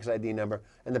 here's a tax ID number,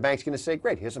 and the bank's going to say,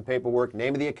 great, here's some paperwork,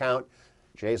 name of the account,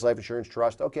 Jay's Life Insurance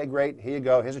Trust, okay, great, here you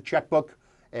go, here's a checkbook,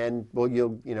 and well,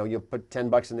 you'll put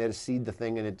 $10 in there to seed the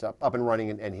thing, and it's up and running,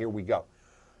 and here we go.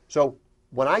 So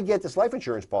when I get this life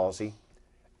insurance policy,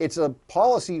 it's a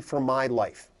policy for my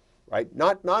life, right?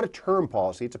 Not a term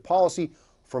policy. It's a policy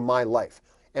for my life.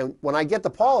 And when I get the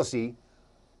policy,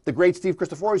 the great Steve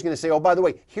Christopher is going to say, oh, by the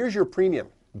way, here's your premium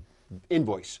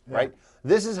invoice, right?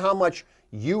 This is how much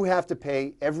you have to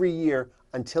pay every year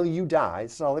until you die.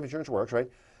 This is how life insurance works, right?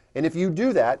 And if you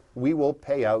do that, we will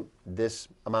pay out this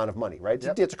amount of money, right?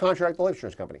 It's a contract with the life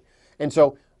insurance company. And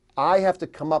so I have to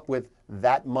come up with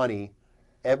that money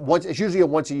at once. It's usually a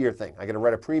once a year thing. I got to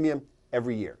write a premium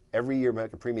every year. Every year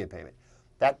make a premium payment.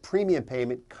 That premium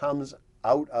payment comes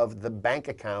out of the bank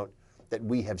account that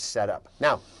we have set up.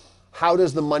 Now, how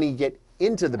does the money get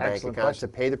into the bank account to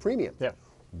pay the premium?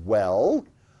 Well,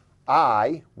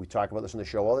 we talk about this on the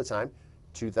show all the time,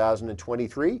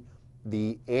 2023,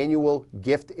 the annual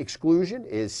gift exclusion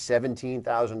is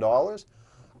 $17,000.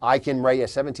 I can write a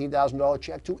 $17,000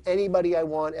 check to anybody I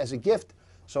want as a gift,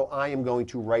 so I am going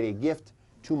to write a gift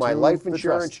to my life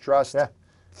insurance trust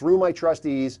through my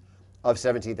trustees of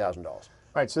 $17,000.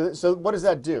 Right. So what does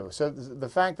that do? So the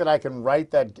fact that I can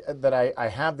write that I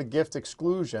have the gift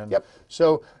exclusion.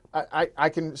 So I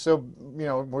can, so, you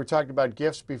know, we talked about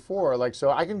gifts before, like, so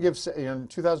I can give, you know, in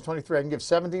 2023, I can give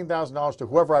 $17,000 to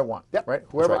whoever I want, right?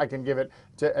 Whoever I can give it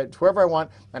to whoever I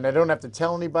want, and I don't have to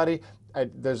tell anybody. I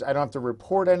don't have to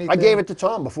report anything. I gave it to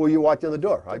Tom before you walked in the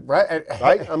door. Right?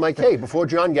 I'm like, hey, before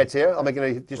John gets here, I'm like,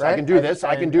 I can do this,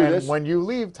 I can do this. And when you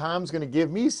leave, Tom's going to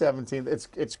give me 17.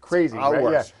 It's crazy, How it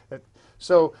works.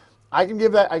 So I can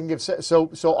give that. I can give.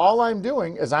 So all I'm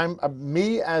doing is I'm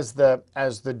me as the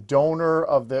donor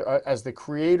of the as the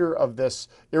creator of this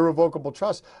irrevocable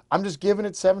trust. I'm just giving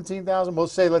it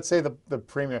 $17,000. Let's say the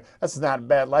premium. That's not a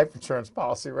bad life insurance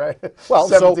policy, right? Well,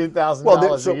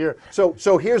 $17,000 a year.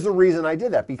 So here's the reason I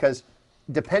did that, because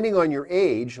depending on your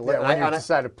age, when you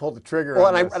decide to pull the trigger.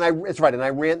 Well, it's right. And I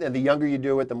ran. And the younger you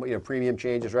do it, the premium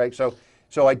changes, right? So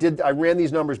I ran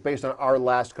these numbers based on our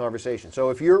last conversation. So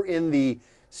if you're in the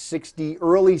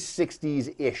early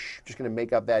 60s-ish, just going to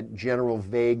make up that general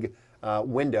vague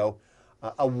window,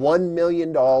 a $1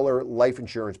 million life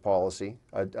insurance policy,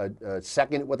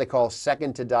 what they call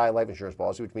second to die life insurance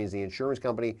policy, which means the insurance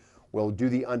company will do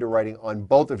the underwriting on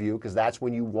both of you, because that's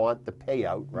when you want the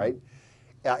payout, right?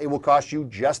 It will cost you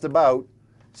just about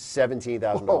 $17,000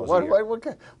 a year.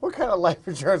 What kind of life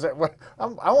insurance? I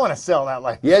want to sell that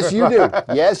life insurance. Yes, you do.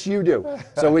 Yes, you do.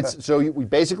 So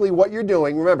basically what you're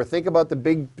doing, remember, think about the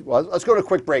big, well, let's go to a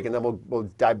quick break and then we'll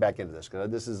dive back into this,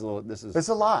 because it's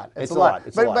a lot. It's a lot.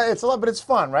 But it's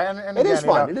fun, right? And it is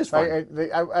fun. It is fun.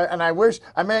 And I wish,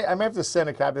 I may have to send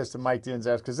a copy of this to Mike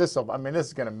Dienzas, because this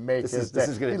is going to make his day. This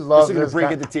is going to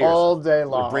bring in the tears. All day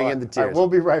long. Bring in the tears. Right, we'll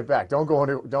be right back. Don't go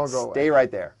away. Stay right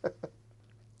there.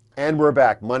 And we're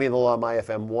back. Money in the Law, My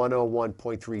FM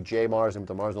 101.3. Jay Mars and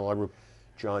the Mars and the Law Group.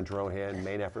 John Drohan,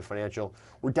 Main Effort Financial.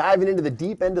 We're diving into the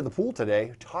deep end of the pool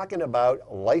today, talking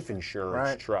about life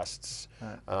insurance trusts.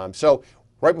 So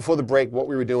right before the break, what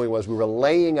we were doing was we were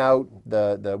laying out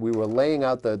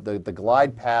the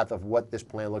glide path of what this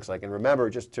plan looks like. And remember,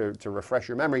 just to refresh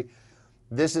your memory,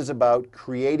 this is about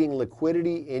creating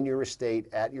liquidity in your estate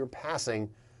at your passing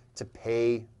to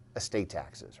pay estate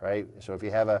taxes, right? So if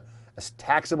you have a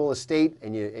taxable estate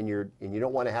and you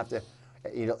don't want to have to,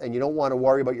 and you don't want to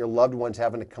worry about your loved ones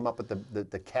having to come up with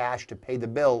the cash to pay the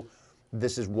bill,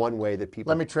 this is one way that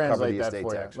people cover the estate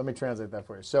tax. Let me translate that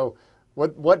for you. So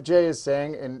what Jay is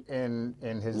saying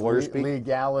in his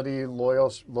legality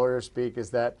lawyer speak is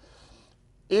that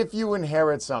if you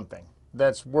inherit something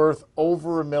that's worth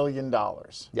over $1 million,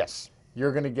 yes,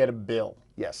 you're going to get a bill.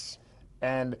 Yes.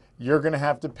 And you're going to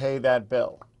have to pay that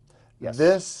bill. Yes.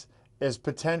 This is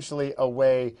potentially a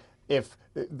way, if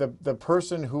the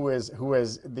person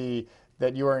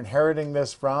that you are inheriting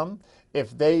this from,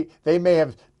 if they may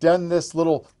have done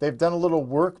they've done a little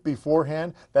work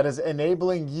beforehand that is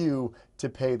enabling you to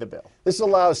pay the bill. This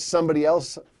allows somebody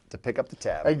else to pick up the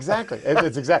tab. Exactly.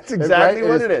 It's exactly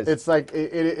what it is. It's like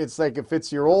if it's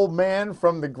your old man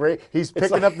from the grave, he's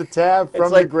picking up the tab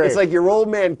from the grave. It's like your old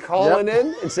man calling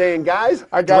in and saying, "Guys,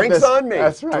 drinks on me.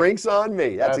 That's right. Drinks on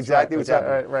me." That's exactly what's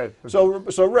happening. Right. So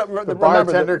the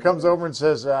bartender comes over and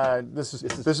says, "This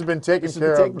has been taken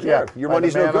care of. Yeah, your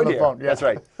money's no good here." That's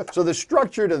right. So the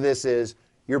structure to this is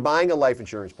you're buying a life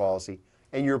insurance policy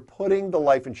and you're putting the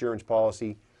life insurance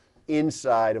policy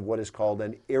inside of what is called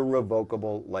an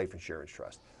irrevocable life insurance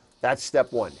trust. That's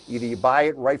step one. Either you buy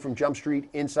it right from Jump Street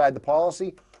inside the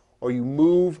policy, or you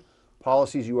move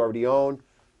policies you already own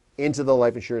into the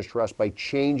life insurance trust by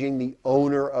changing the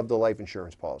owner of the life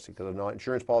insurance policy. Because an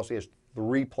insurance policy has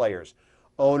 3 players: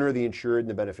 owner, the insured, and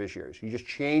the beneficiaries. You're just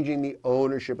changing the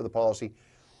ownership of the policy.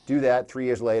 Do that 3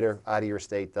 years later, out of your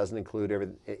estate. Doesn't include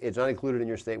everything. It's not included in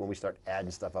your estate when we start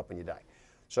adding stuff up when you die.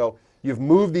 So you've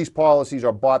moved these policies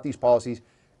or bought these policies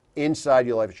inside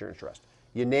your life insurance trust.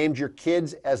 You named your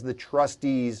kids as the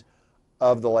trustees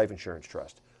of the life insurance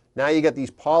trust. Now you got these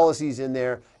policies in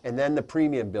there, and then the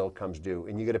premium bill comes due,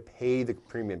 and you got to pay the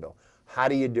premium bill. How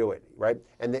do you do it, right?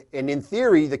 And in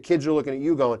theory, the kids are looking at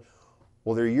you going,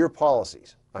 well, they're your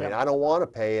policies. I mean, I don't want to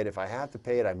pay it. If I have to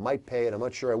pay it, I might pay it. I'm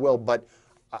not sure I will, but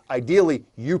ideally,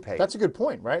 you pay. That's a good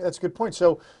point, right? That's a good point.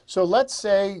 So let's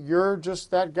say you're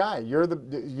just that guy. You're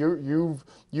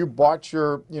you bought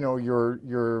your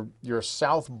your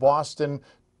South Boston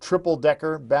triple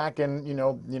decker back in in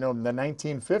the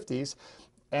 1950s.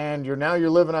 And you're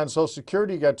living on Social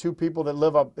Security. You got two people that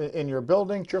live up in your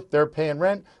building. Sure. They're paying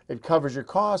rent. It covers your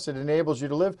costs. It enables you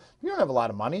to live. You don't have a lot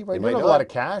of money, right? You don't have a lot of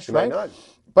cash, you right? Might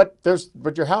not.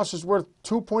 But your house is worth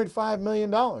 $2.5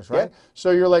 million, right? Yeah.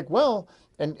 So you're like, well,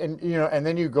 and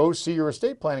then you go see your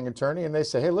estate planning attorney, and they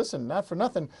say, hey, listen, not for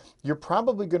nothing, you're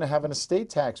probably going to have an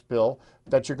estate tax bill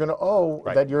that you're going to owe,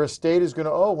 that your estate is going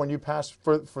to owe when you pass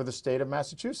for the state of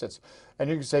Massachusetts. And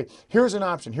you can say, here's an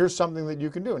option, here's something that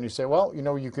you can do. And you say, well,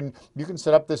 you can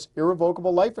set up this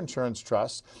irrevocable life insurance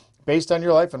trust based on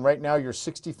your life, and right now you're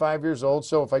 65 years old,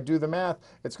 so if I do the math,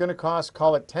 it's going to cost,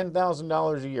 call it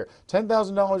 $10,000 a year.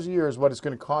 $10,000 a year is what it's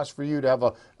going to cost for you to have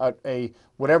a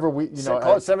whatever we,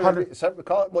 call it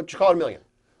what you call it $1 million.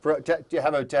 To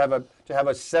have a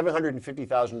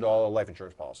 $750,000 life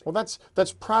insurance policy. Well,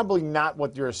 that's probably not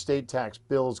what your estate tax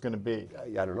bill is going to be.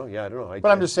 I don't know. Yeah, I don't know.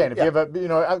 But I'm just saying, if you have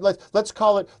a, let's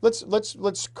call it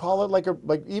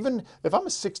like even if I'm a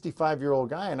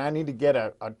 65-year-old guy and I need to get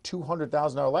a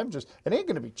 $200,000 life insurance, it ain't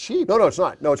going to be cheap. No, it's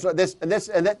not. No, it's not.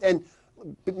 And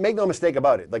make no mistake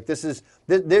about it. Like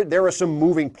there are some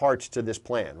moving parts to this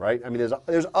plan, right? I mean,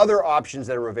 there's other options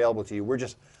that are available to you. We're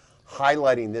just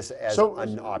highlighting this as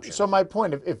an option. So my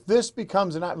point, if this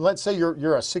becomes an option, let's say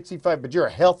you're a 65, but you're a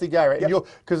healthy guy, right? Yep.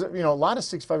 Because a lot of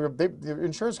 65-year-olds, the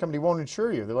insurance company won't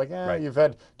insure you. They're like, Right. You've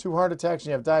had 2 heart attacks and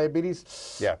you have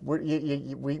diabetes. Yeah.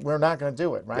 We're not going to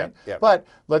do it, right? Yeah. But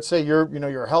let's say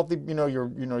you're healthy.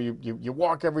 You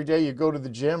walk every day. You go to the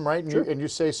gym, right? And, Sure. you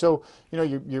say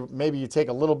maybe you take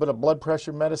a little bit of blood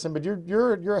pressure medicine, but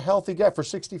you're a healthy guy for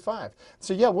 65.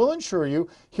 So yeah, we'll insure you.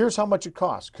 Here's how much it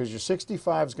costs, because your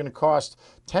 65 is going to cost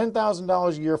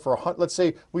 $10,000 a year for let's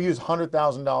say we use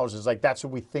 $100,000 as like that's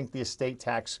what we think the estate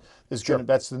tax is going to.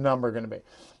 That's the number going to be,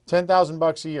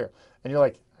 $10,000 a year, and you're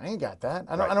like, I ain't got that.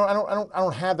 I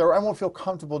don't have that. I won't feel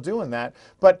comfortable doing that.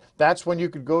 But that's when you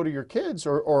could go to your kids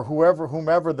or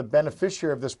whomever the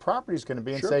beneficiary of this property is going to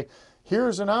be and say,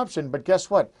 here's an option. But guess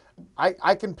what?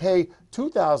 I can pay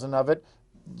 $2,000 of it.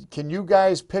 Can you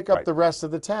guys pick up the rest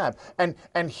of the tab? And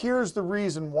here's the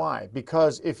reason why.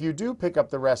 Because if you do pick up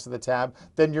the rest of the tab,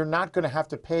 then you're not going to have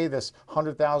to pay this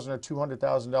 $100,000 or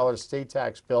 $200,000 estate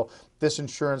tax bill. This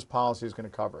insurance policy is going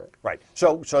to cover it. Right.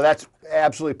 So that's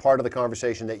absolutely part of the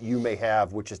conversation that you may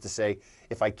have, which is to say,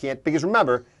 if I can't, because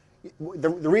remember, the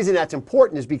reason that's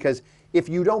important is because if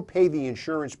you don't pay the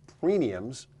insurance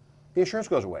premiums, the insurance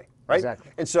goes away, right?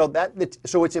 Exactly. And so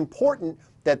so it's important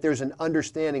that there's an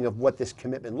understanding of what this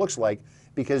commitment looks like,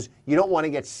 because you don't want to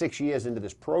get 6 years into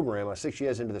this program or 6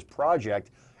 years into this project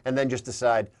and then just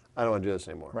decide, I don't want to do this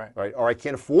anymore, right? Or I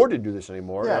can't afford to do this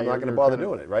anymore. Yeah, I'm not going to bother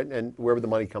doing it, right? And wherever the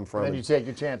money come from. And then you take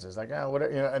your chances, like,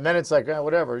 and then it's like,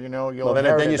 whatever, you'll Well,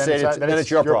 then you say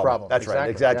it's your problem. That's exactly, right,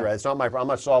 exactly right. It's not my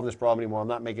problem. I'm not solving this problem anymore. I'm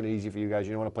not making it easy for you guys.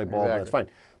 You don't want to play ball, that's fine.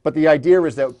 But the idea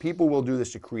is that people will do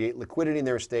this to create liquidity in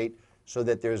their estate so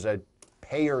that there's a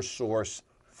payer source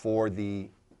for the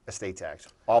estate tax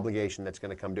obligation that's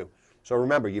going to come due. So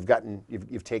remember, you've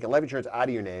taken life insurance out of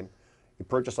your name. You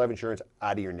purchased life insurance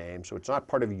out of your name, so it's not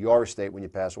part of your estate when you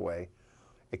pass away.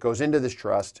 It goes into this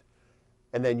trust,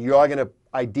 and then you're going to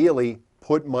ideally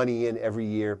put money in every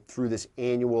year through this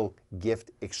annual gift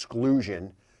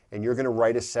exclusion, and you're going to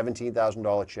write a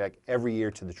 $17,000 check every year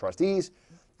to the trustees,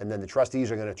 and then the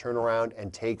trustees are going to turn around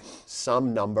and take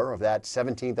some number of that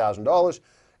 $17,000,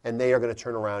 and they are going to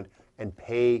turn around and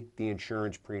pay the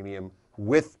insurance premium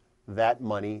with that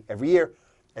money every year.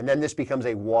 And then this becomes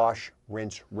a wash,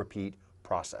 rinse, repeat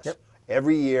process. Yep.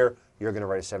 Every year, you're going to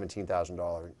write a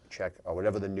 $17,000 check or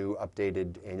whatever the new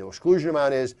updated annual exclusion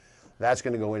amount is. That's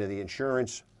going to go into the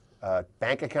insurance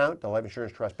bank account, the life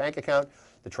insurance trust bank account.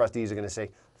 The trustees are going to say,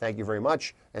 thank you very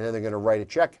much. And then they're going to write a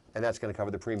check, and that's going to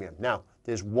cover the premium. Now,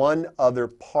 there's one other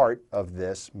part of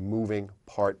this moving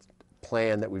part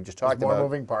plan that we've just talked about. More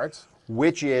moving parts.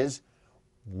 Which is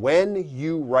when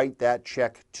you write that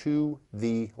check to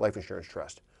the life insurance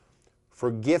trust,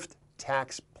 for gift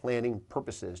tax planning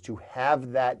purposes, to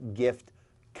have that gift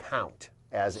count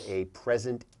as a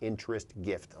present interest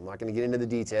gift. I'm not going to get into the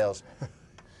details.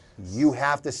 you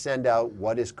have to send out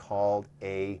what is called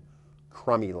a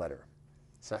crummy letter.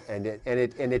 So, and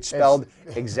it's spelled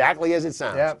exactly as it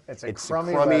sounds. Yeah, it's a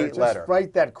crummy letter. Just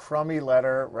write that crummy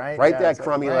letter, right? Write that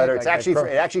crummy letter. It's actually, you're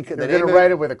going to write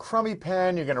it with a crummy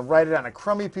pen. You're going to write it on a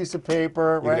crummy piece of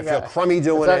paper. You're going to feel crummy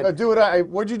doing it.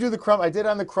 What'd you do the crumb? I did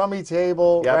on the crummy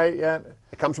table, right? Yeah.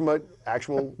 It comes from an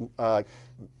actual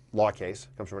law case.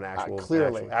 It comes from an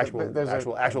actual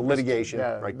actual litigation,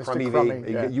 right? Mr. Crummy Crummy,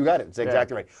 v. You got it. It's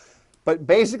exactly right. But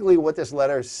basically what this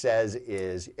letter says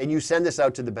is, and you send this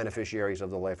out to the beneficiaries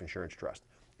of the life insurance trust.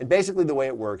 And basically the way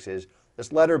it works is,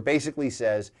 this letter basically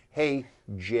says, hey,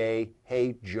 Jay,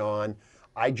 hey, John,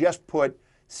 I just put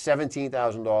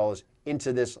 $17,000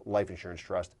 into this life insurance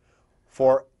trust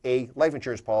for a life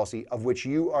insurance policy of which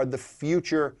you are the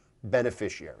future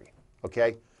beneficiary,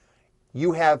 okay?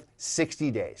 You have 60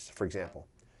 days, for example,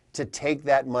 to take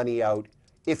that money out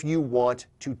if you want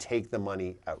to take the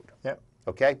money out. Yep.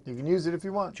 Okay? You can use it if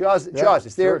you want. Jaws,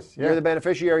 it's there. You're the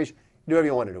beneficiaries. Do whatever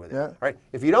you want to do with it. Right?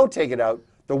 If you don't take it out,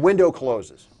 the window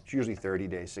closes. It's usually 30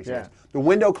 days, 60 days. The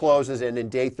window closes, and in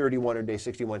day 31 or day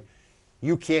 61,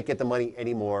 you can't get the money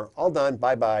anymore. All done.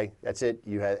 Bye-bye. That's it.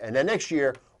 And then next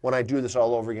year, when I do this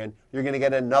all over again, you're going to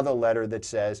get another letter that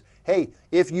says, hey,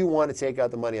 if you want to take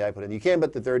out the money I put in, you can,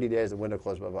 but the 30 days, the window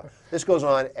closes, blah, blah. This goes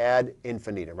on ad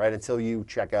infinitum, right, until you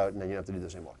check out, and then you don't have to do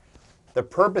this anymore. The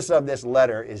purpose of this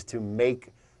letter is to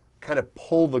kind of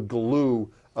pull the glue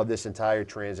of this entire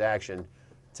transaction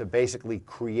to basically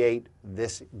create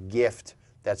this gift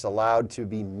that's allowed to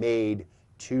be made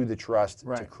to the trust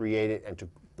to create it and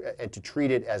to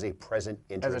treat it as a present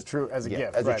interest. As a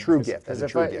gift. As a true gift.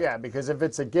 Yeah, because if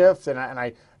it's a gift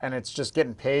and it's just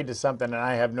getting paid to something and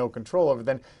I have no control over it,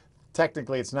 then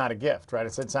technically it's not a gift, right?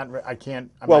 It's not. I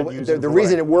can't. Well, the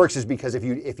reason it works is because if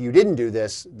you didn't do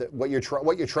this, what you're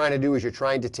trying to do is you're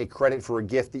trying to take credit for a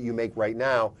gift that you make right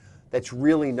now that's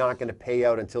really not going to pay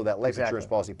out until that life insurance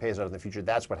policy pays out in the future.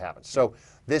 That's what happens. So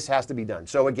this has to be done.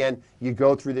 So again, you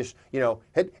go through this,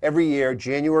 hit every year,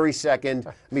 January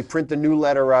 2nd, we print the new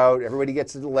letter out, everybody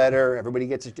gets the letter, everybody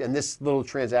gets it, and this little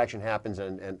transaction happens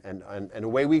and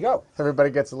away we go. Everybody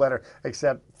gets a letter,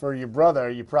 except for your brother.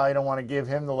 You probably don't want to give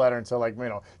him the letter until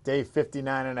day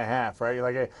 59 and a half, right?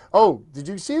 You're like, oh, did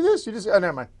you see this? Oh,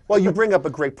 never mind. Well, you bring up a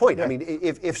great point. I mean,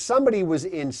 if somebody was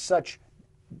in such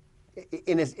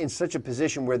a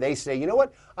position where they say, you know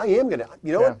what, I am going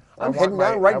to, what, I'm heading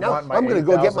down right now. I'm going to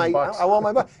go get I want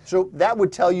my buck. So that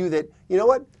would tell you that, you know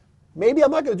what, maybe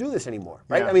I'm not going to do this anymore,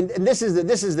 right? I mean, and this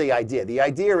is the idea. The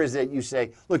idea is that you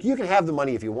say, look, you can have the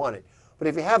money if you want it, but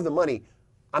if you have the money,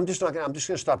 I'm just going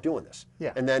to stop doing this.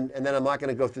 Yeah. And then I'm not going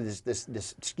to go through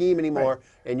this scheme anymore,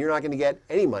 and you're not going to get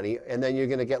any money, and then you're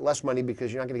going to get less money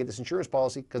because you're not going to get this insurance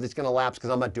policy because it's going to lapse because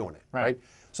I'm not doing it, right?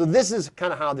 So this is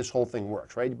kind of how this whole thing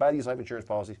works, right? You buy these life insurance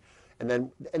policies, and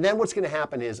then what's going to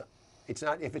happen is, it's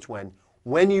not if, it's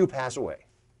when you pass away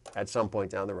at some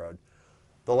point down the road,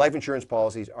 the life insurance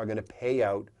policies are going to pay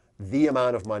out the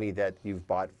amount of money that you've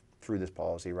bought through this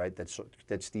policy, right?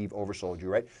 That Steve oversold you,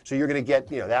 right? So you're going to get,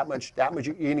 that much.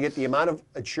 You're going to get the amount of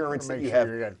insurance that you have.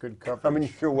 You got good coverage.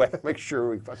 Coming your way. Make sure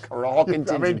we cover all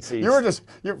contingencies. I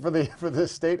mean, for the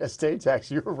estate tax,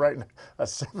 you were writing a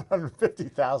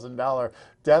 $750,000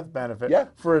 death benefit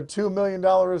for a $2 million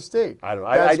estate. I don't know.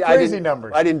 That's crazy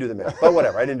numbers. I didn't do the math, but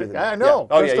whatever. I didn't do the math. I know.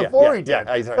 Yeah. Just before he did. Yeah,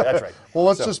 that's right. Well,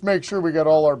 let's just make sure we got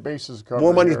all our bases covered.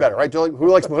 More money's better, right? Who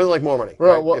likes more money?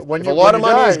 Well, right? If a lot of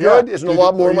money is good, isn't a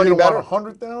lot more money better? You want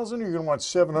 100,000, or you're going to want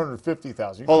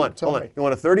 750,000? Hold on. You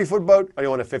want a 30-foot boat, or you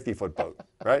want a 50-foot boat?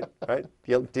 Right?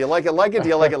 Do you like it? Do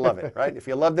you like it? Love it? Right? If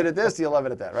you loved it at this, do you love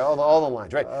it at that? Right? All the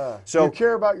lines, right? So you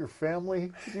care about your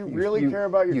family? Do you really care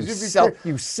about your?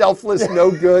 You selfless,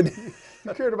 no good.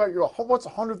 You cared about what's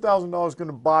 $100,000 going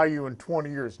to buy you in 20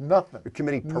 years? Nothing. You're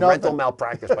committing parental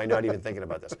malpractice by not even thinking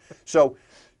about this. So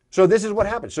this is what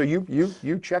happens. So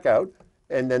you check out,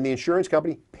 and then the insurance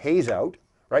company pays out,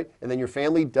 right? And then your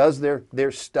family does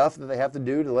their stuff that they have to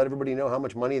do to let everybody know how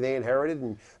much money they inherited,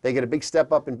 and they get a big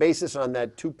step up in basis on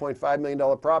that $2.5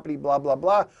 million property, blah, blah,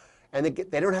 blah, and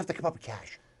they don't have to come up with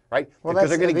cash. Right? Well, because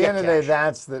they're going to get cash. At the end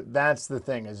of the day, that's the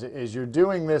thing, is you're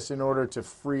doing this in order to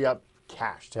free up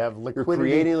cash, to have liquidity. You're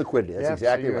creating liquidity. That's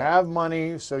exactly right. You have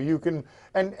money, so you can,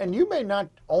 and you may not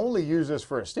only use this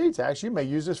for estate tax. You may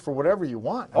use this for whatever you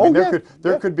want. I mean,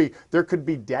 there could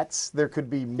be debts, there could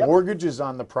be mortgages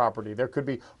on the property, there could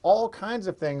be all kinds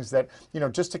of things that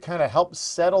just to kind of help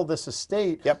settle this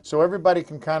estate. So everybody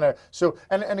can kind of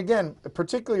and again,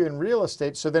 particularly in real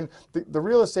estate. So then the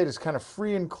real estate is kind of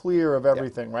free and clear of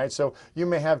everything, right? So you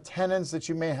may have tenants that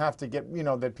you may have to get,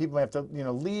 that people may have to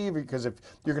leave because if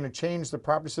you're going to change the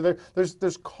property. So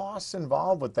there's costs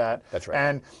involved with that. That's right.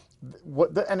 And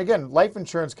and again, life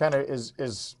insurance kind of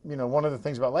is one of the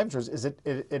things about life insurance is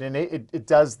it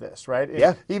does this, right?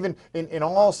 Yeah. Even in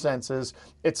all senses,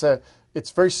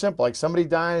 it's very simple. Like somebody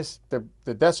dies,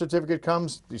 the death certificate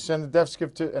comes, you send the death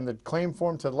certificate and the claim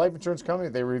form to the life insurance company.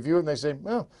 They review it and they say,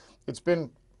 well, it's been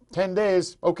 10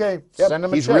 days. Okay, Yep. send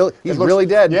them a He's check. really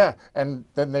dead. Yeah, and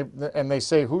then they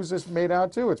say, who's this made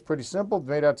out to? It's pretty simple. It's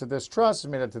made out to this trust.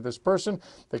 It's made out to this person.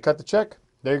 They cut the check.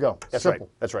 There you go. That's simple.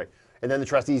 right. That's right. And then the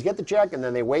trustees get the check, and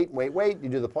then they wait. You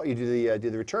do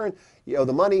the return. You owe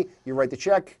the money. You write the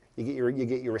check. You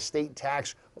get your estate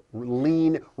tax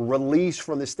lien release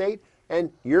from the state. And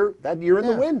you're in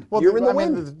the wind. Well, you're in the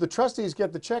wind. The trustees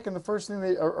get the check, and the first thing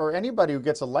or anybody who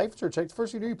gets a life insurance check, the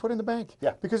first thing you do, you put it in the bank.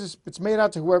 Yeah. Because it's made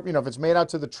out to whoever, if it's made out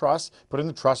to the trust, put it in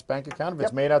the trust bank account. If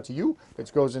it's made out to you, it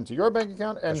goes into your bank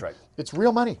account, and That's right. It's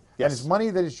real money. Yes. And it's money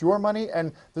that is your money,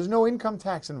 and there's no income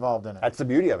tax involved in it. That's the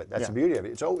beauty of it. That's the beauty of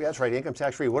it. That's right. Income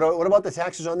tax free. What about the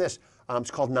taxes on this?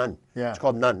 It's called none. Yeah. It's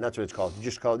called none. That's what it's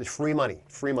called. It's free money.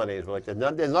 Free money is like that.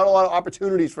 There's not a lot of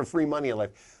opportunities for free money in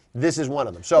life. This is one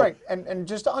of them. So right, and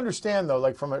just to understand though,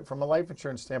 like from a life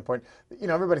insurance standpoint,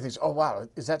 everybody thinks, oh wow,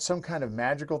 is that some kind of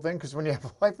magical thing? Because when you have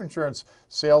a life insurance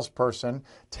salesperson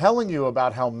telling you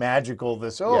about how magical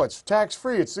this, it's tax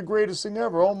free, it's the greatest thing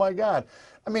ever, oh my God.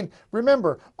 I mean,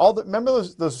 remember those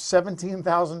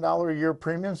 $17,000 a year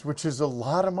premiums, which is a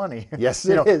lot of money. Yes,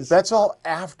 it is. That's all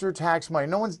after tax money.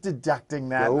 No one's deducting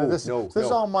that. This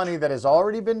is all money that has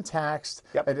already been taxed,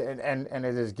 and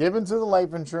it is given to the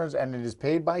life insurance, and it is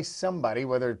paid by somebody,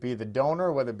 whether it be the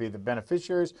donor, whether it be the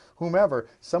beneficiaries, whomever.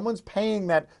 Someone's paying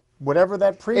that, whatever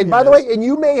that premium. And by the way, and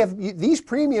you may have these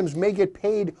premiums may get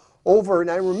paid over, and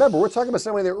I remember, we're talking about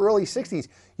somebody in their early 60s.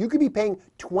 You could be paying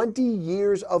 20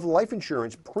 years of life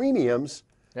insurance premiums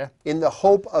in the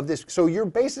hope of this. So you're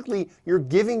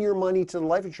giving your money to the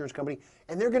life insurance company,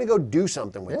 and they're going to go do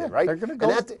something with it, right? They're going to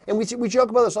go. And we joke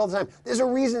about this all the time. There's a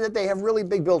reason that they have really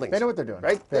big buildings. They know what they're doing,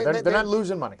 right? They're not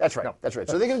losing money. That's right. No. That's right.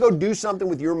 So they're going to go do something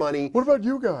with your money. What about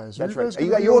you guys? That's right.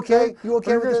 Are you okay? You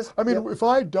okay with this? I mean, if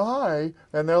I die,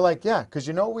 and they're like, yeah, because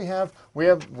we have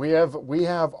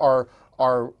our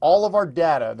all of our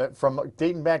data that from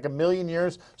dating back 1,000,000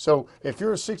 years. So if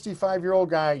you're a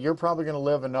 65-year-old guy, you're probably going to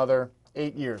live another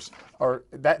 8 years, or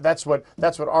that's what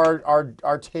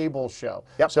our tables show.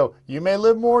 Yep. So you may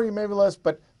live more, you may live less,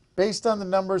 but based on the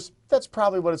numbers, that's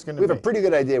probably what it's going to be. We have a pretty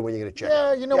good idea when you're going to check.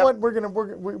 Yeah, you know what?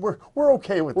 We're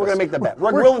okay with this. We're going to make the bet.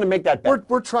 We're willing to make that bet.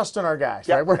 We're trusting our guys,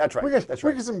 Yep, right? That's right. We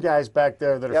got some guys back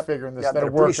there that are figuring this, that are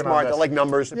pretty working smart. on this. They like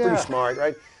numbers. They're pretty smart,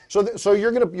 right? So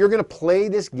you're gonna play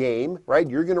this game, right?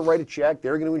 You're gonna write a check.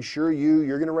 They're gonna insure you.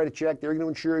 You're gonna write a check. They're gonna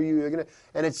insure you.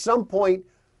 And at some point,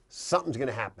 something's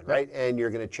gonna happen, right? And you're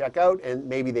gonna check out, and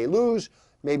maybe they lose,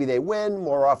 maybe they win.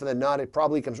 More often than not, it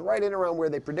probably comes right in around where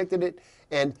they predicted it,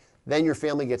 and then your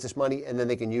family gets this money, and then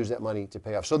they can use that money to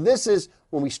pay off. So this is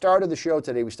when we started the show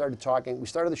today. We started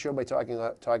the show by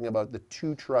talking about the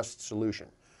two trust solution.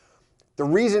 The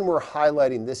reason we're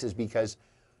highlighting this is because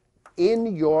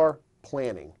in your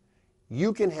planning,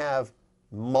 you can have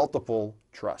multiple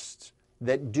trusts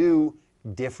that do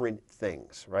different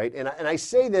things, right? And I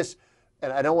say this,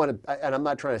 and I don't want to, and I'm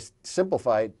not trying to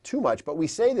simplify it too much, but we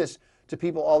say this to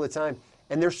people all the time,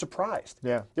 and they're surprised.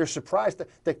 Yeah, they're surprised that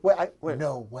wait,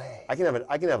 no way. I can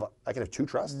have two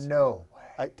trusts. No way.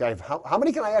 How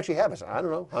many can I actually have? I said, I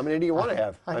don't know. How many do you want to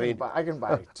have? I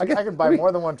can buy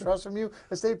more than one trust from you.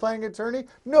 Estate planning attorney?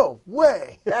 No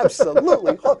way.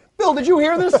 Absolutely. Oh, Bill, did you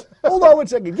hear this? Hold on one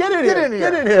second. Get in here.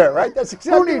 Get in here. Right? That's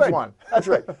exactly Who needs one? That's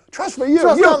right. Trust for you.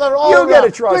 Trust you get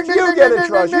a trust. You get a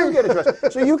trust. You get a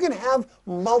trust. So you can have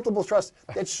multiple trusts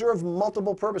that serve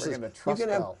multiple purposes. You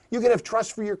can have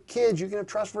trust for your kids. You can have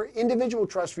trust for individual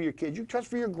trust for your kids. You can trust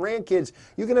for your grandkids.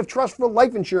 You can have trust for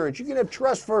life insurance. You can have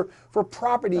trust for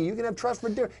property. You can have trust for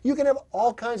you can have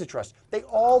all kinds of trusts. They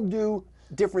all do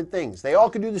different things. They all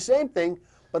can do the same thing,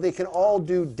 but they can all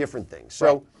do different things.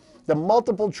 So the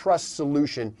multiple trust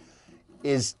solution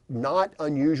is not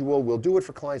unusual. We'll do it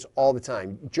for clients all the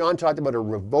time. John talked about a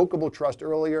revocable trust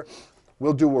earlier.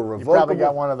 We'll do a revocable. You probably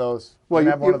got one of those. Well,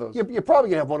 have one of those. You're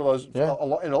probably going to have one of those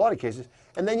in a lot of cases.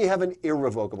 And then you have an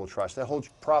irrevocable trust that holds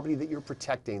property that you're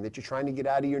protecting, that you're trying to get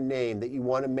out of your name, that you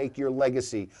want to make your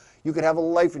legacy. You could have a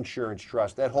life insurance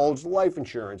trust that holds life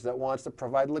insurance, that wants to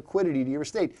provide liquidity to your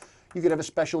estate. You could have a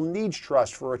special needs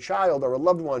trust for a child or a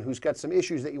loved one who's got some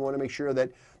issues that you want to make sure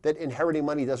that inheriting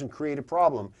money doesn't create a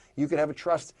problem. You could have a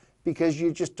trust because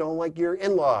you just don't like your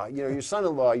in-law, your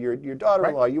son-in-law, your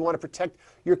daughter-in-law. You want to protect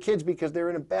your kids because they're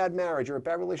in a bad marriage or a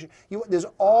bad relationship. There's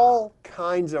all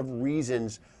kinds of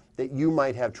reasons that you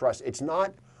might have trust. It's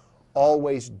not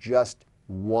always just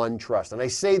one trust. And I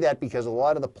say that because a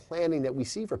lot of the planning that we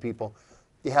see for people,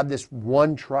 they have this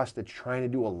one trust that's trying to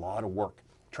do a lot of work,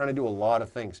 trying to do a lot of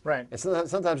things. Right. And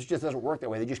sometimes it just doesn't work that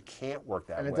way. They just can't work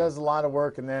that way. And it does a lot of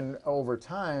work, and then over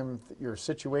time, your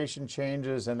situation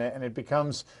changes, and it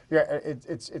becomes,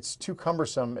 it's too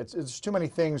cumbersome. It's too many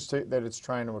things that it's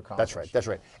trying to accomplish. That's right. That's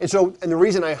right. And so, and the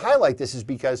reason I highlight this is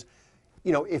because,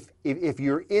 you know, if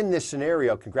you're in this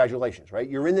scenario, congratulations, right?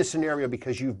 You're in this scenario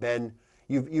because you've been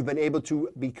able to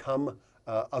become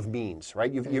of means,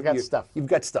 right? You've got stuff. You've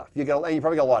got stuff. And you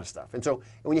probably got a lot of stuff. And so,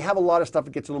 and when you have a lot of stuff,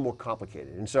 it gets a little more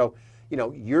complicated. And so, you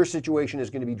know, your situation is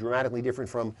going to be dramatically different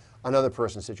from another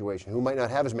person's situation who might not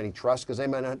have as many trusts because they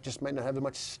might not have as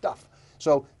much stuff.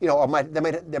 So, you know, there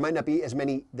might not be as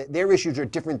many. Their issues are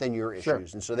different than your issues, Sure.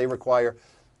 and so they require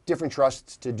different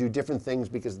trusts to do different things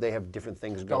because they have different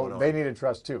things going on. They need a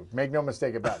trust too. Make no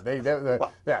mistake about it.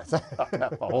 Yeah.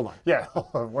 Well, hold on. Yeah.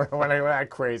 We're not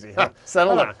crazy.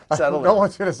 Settle down. Settle No down.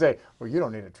 one's going to say, well, you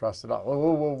don't need a trust at all.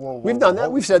 Whoa, We've done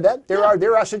that. We've said that. There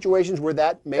are situations where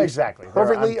that makes Exactly.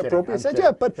 perfectly I'm kidding. appropriate I'm sense.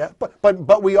 kidding. Yeah, Yeah.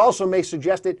 but we also may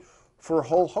suggest it for a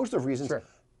whole host of reasons. Sure.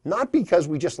 Not because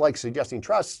we just like suggesting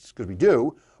trusts, because we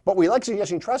do, but we like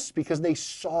suggesting trusts because they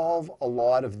solve a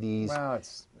lot of these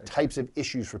types of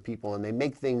issues for people, and they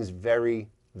make things very,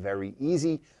 very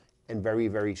easy and very,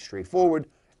 very straightforward.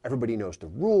 Everybody knows the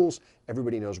rules.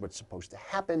 Everybody knows what's supposed to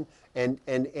happen, and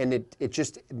it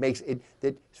just makes it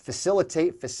that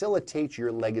facilitates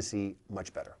your legacy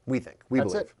much better. We think.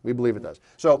 We believe it does.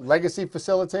 So legacy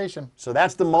facilitation. so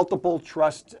that's the multiple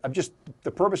trust.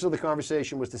 The purpose of the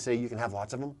conversation was to say you can have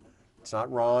lots of them. It's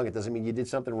not wrong. It doesn't mean you did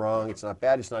something wrong. It's not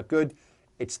bad. It's not good.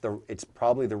 It's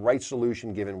probably the right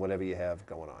solution given whatever you have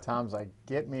going on. Tom's like,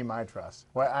 get me my trust.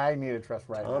 Well, I need a trust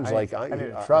right now. Tom's like, I need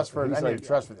a trust for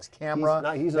this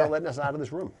camera. He's not letting us out of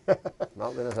this room.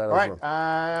 Not letting us out of All this room.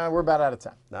 right, we're about out of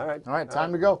time. All right. All right,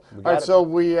 time to go. We All got right, it. so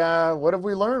what have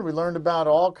we learned? We learned about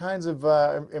all kinds of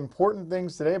important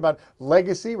things today about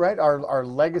legacy, right? Our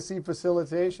legacy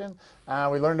facilitation.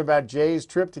 We learned about Jay's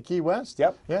trip to Key West.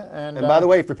 Yep. Yeah, and by the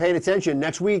way, if you're paying attention,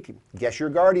 next week, Guess Your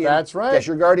Guardian. That's right. Guess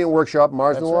Your Guardian workshop,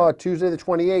 Mars and That's Law, right. Tuesday the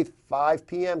 28th, 5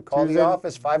 p.m. Call Tuesday. the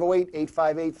office,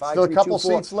 508-858-5324. Still a couple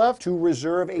seats left? To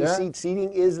reserve a seat.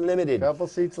 Seating is limited. Couple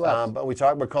seats left. But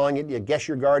we're calling it Guess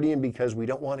Your Guardian because we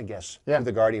don't want to guess who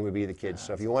the guardian would be the kids.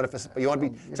 So if you want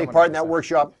to take part in that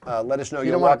workshop, let us know.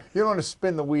 You don't want to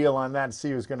spin the wheel on that and see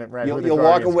who's going to. You'll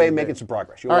walk away making some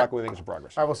progress. You'll walk away making some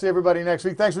progress. All right, we'll see everybody next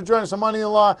week. Thanks for joining us on Money in the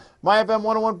Law, My FM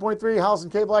 101.3, House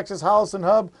and Cable Access, House and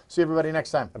Hub. See everybody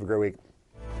next time. Have a great week.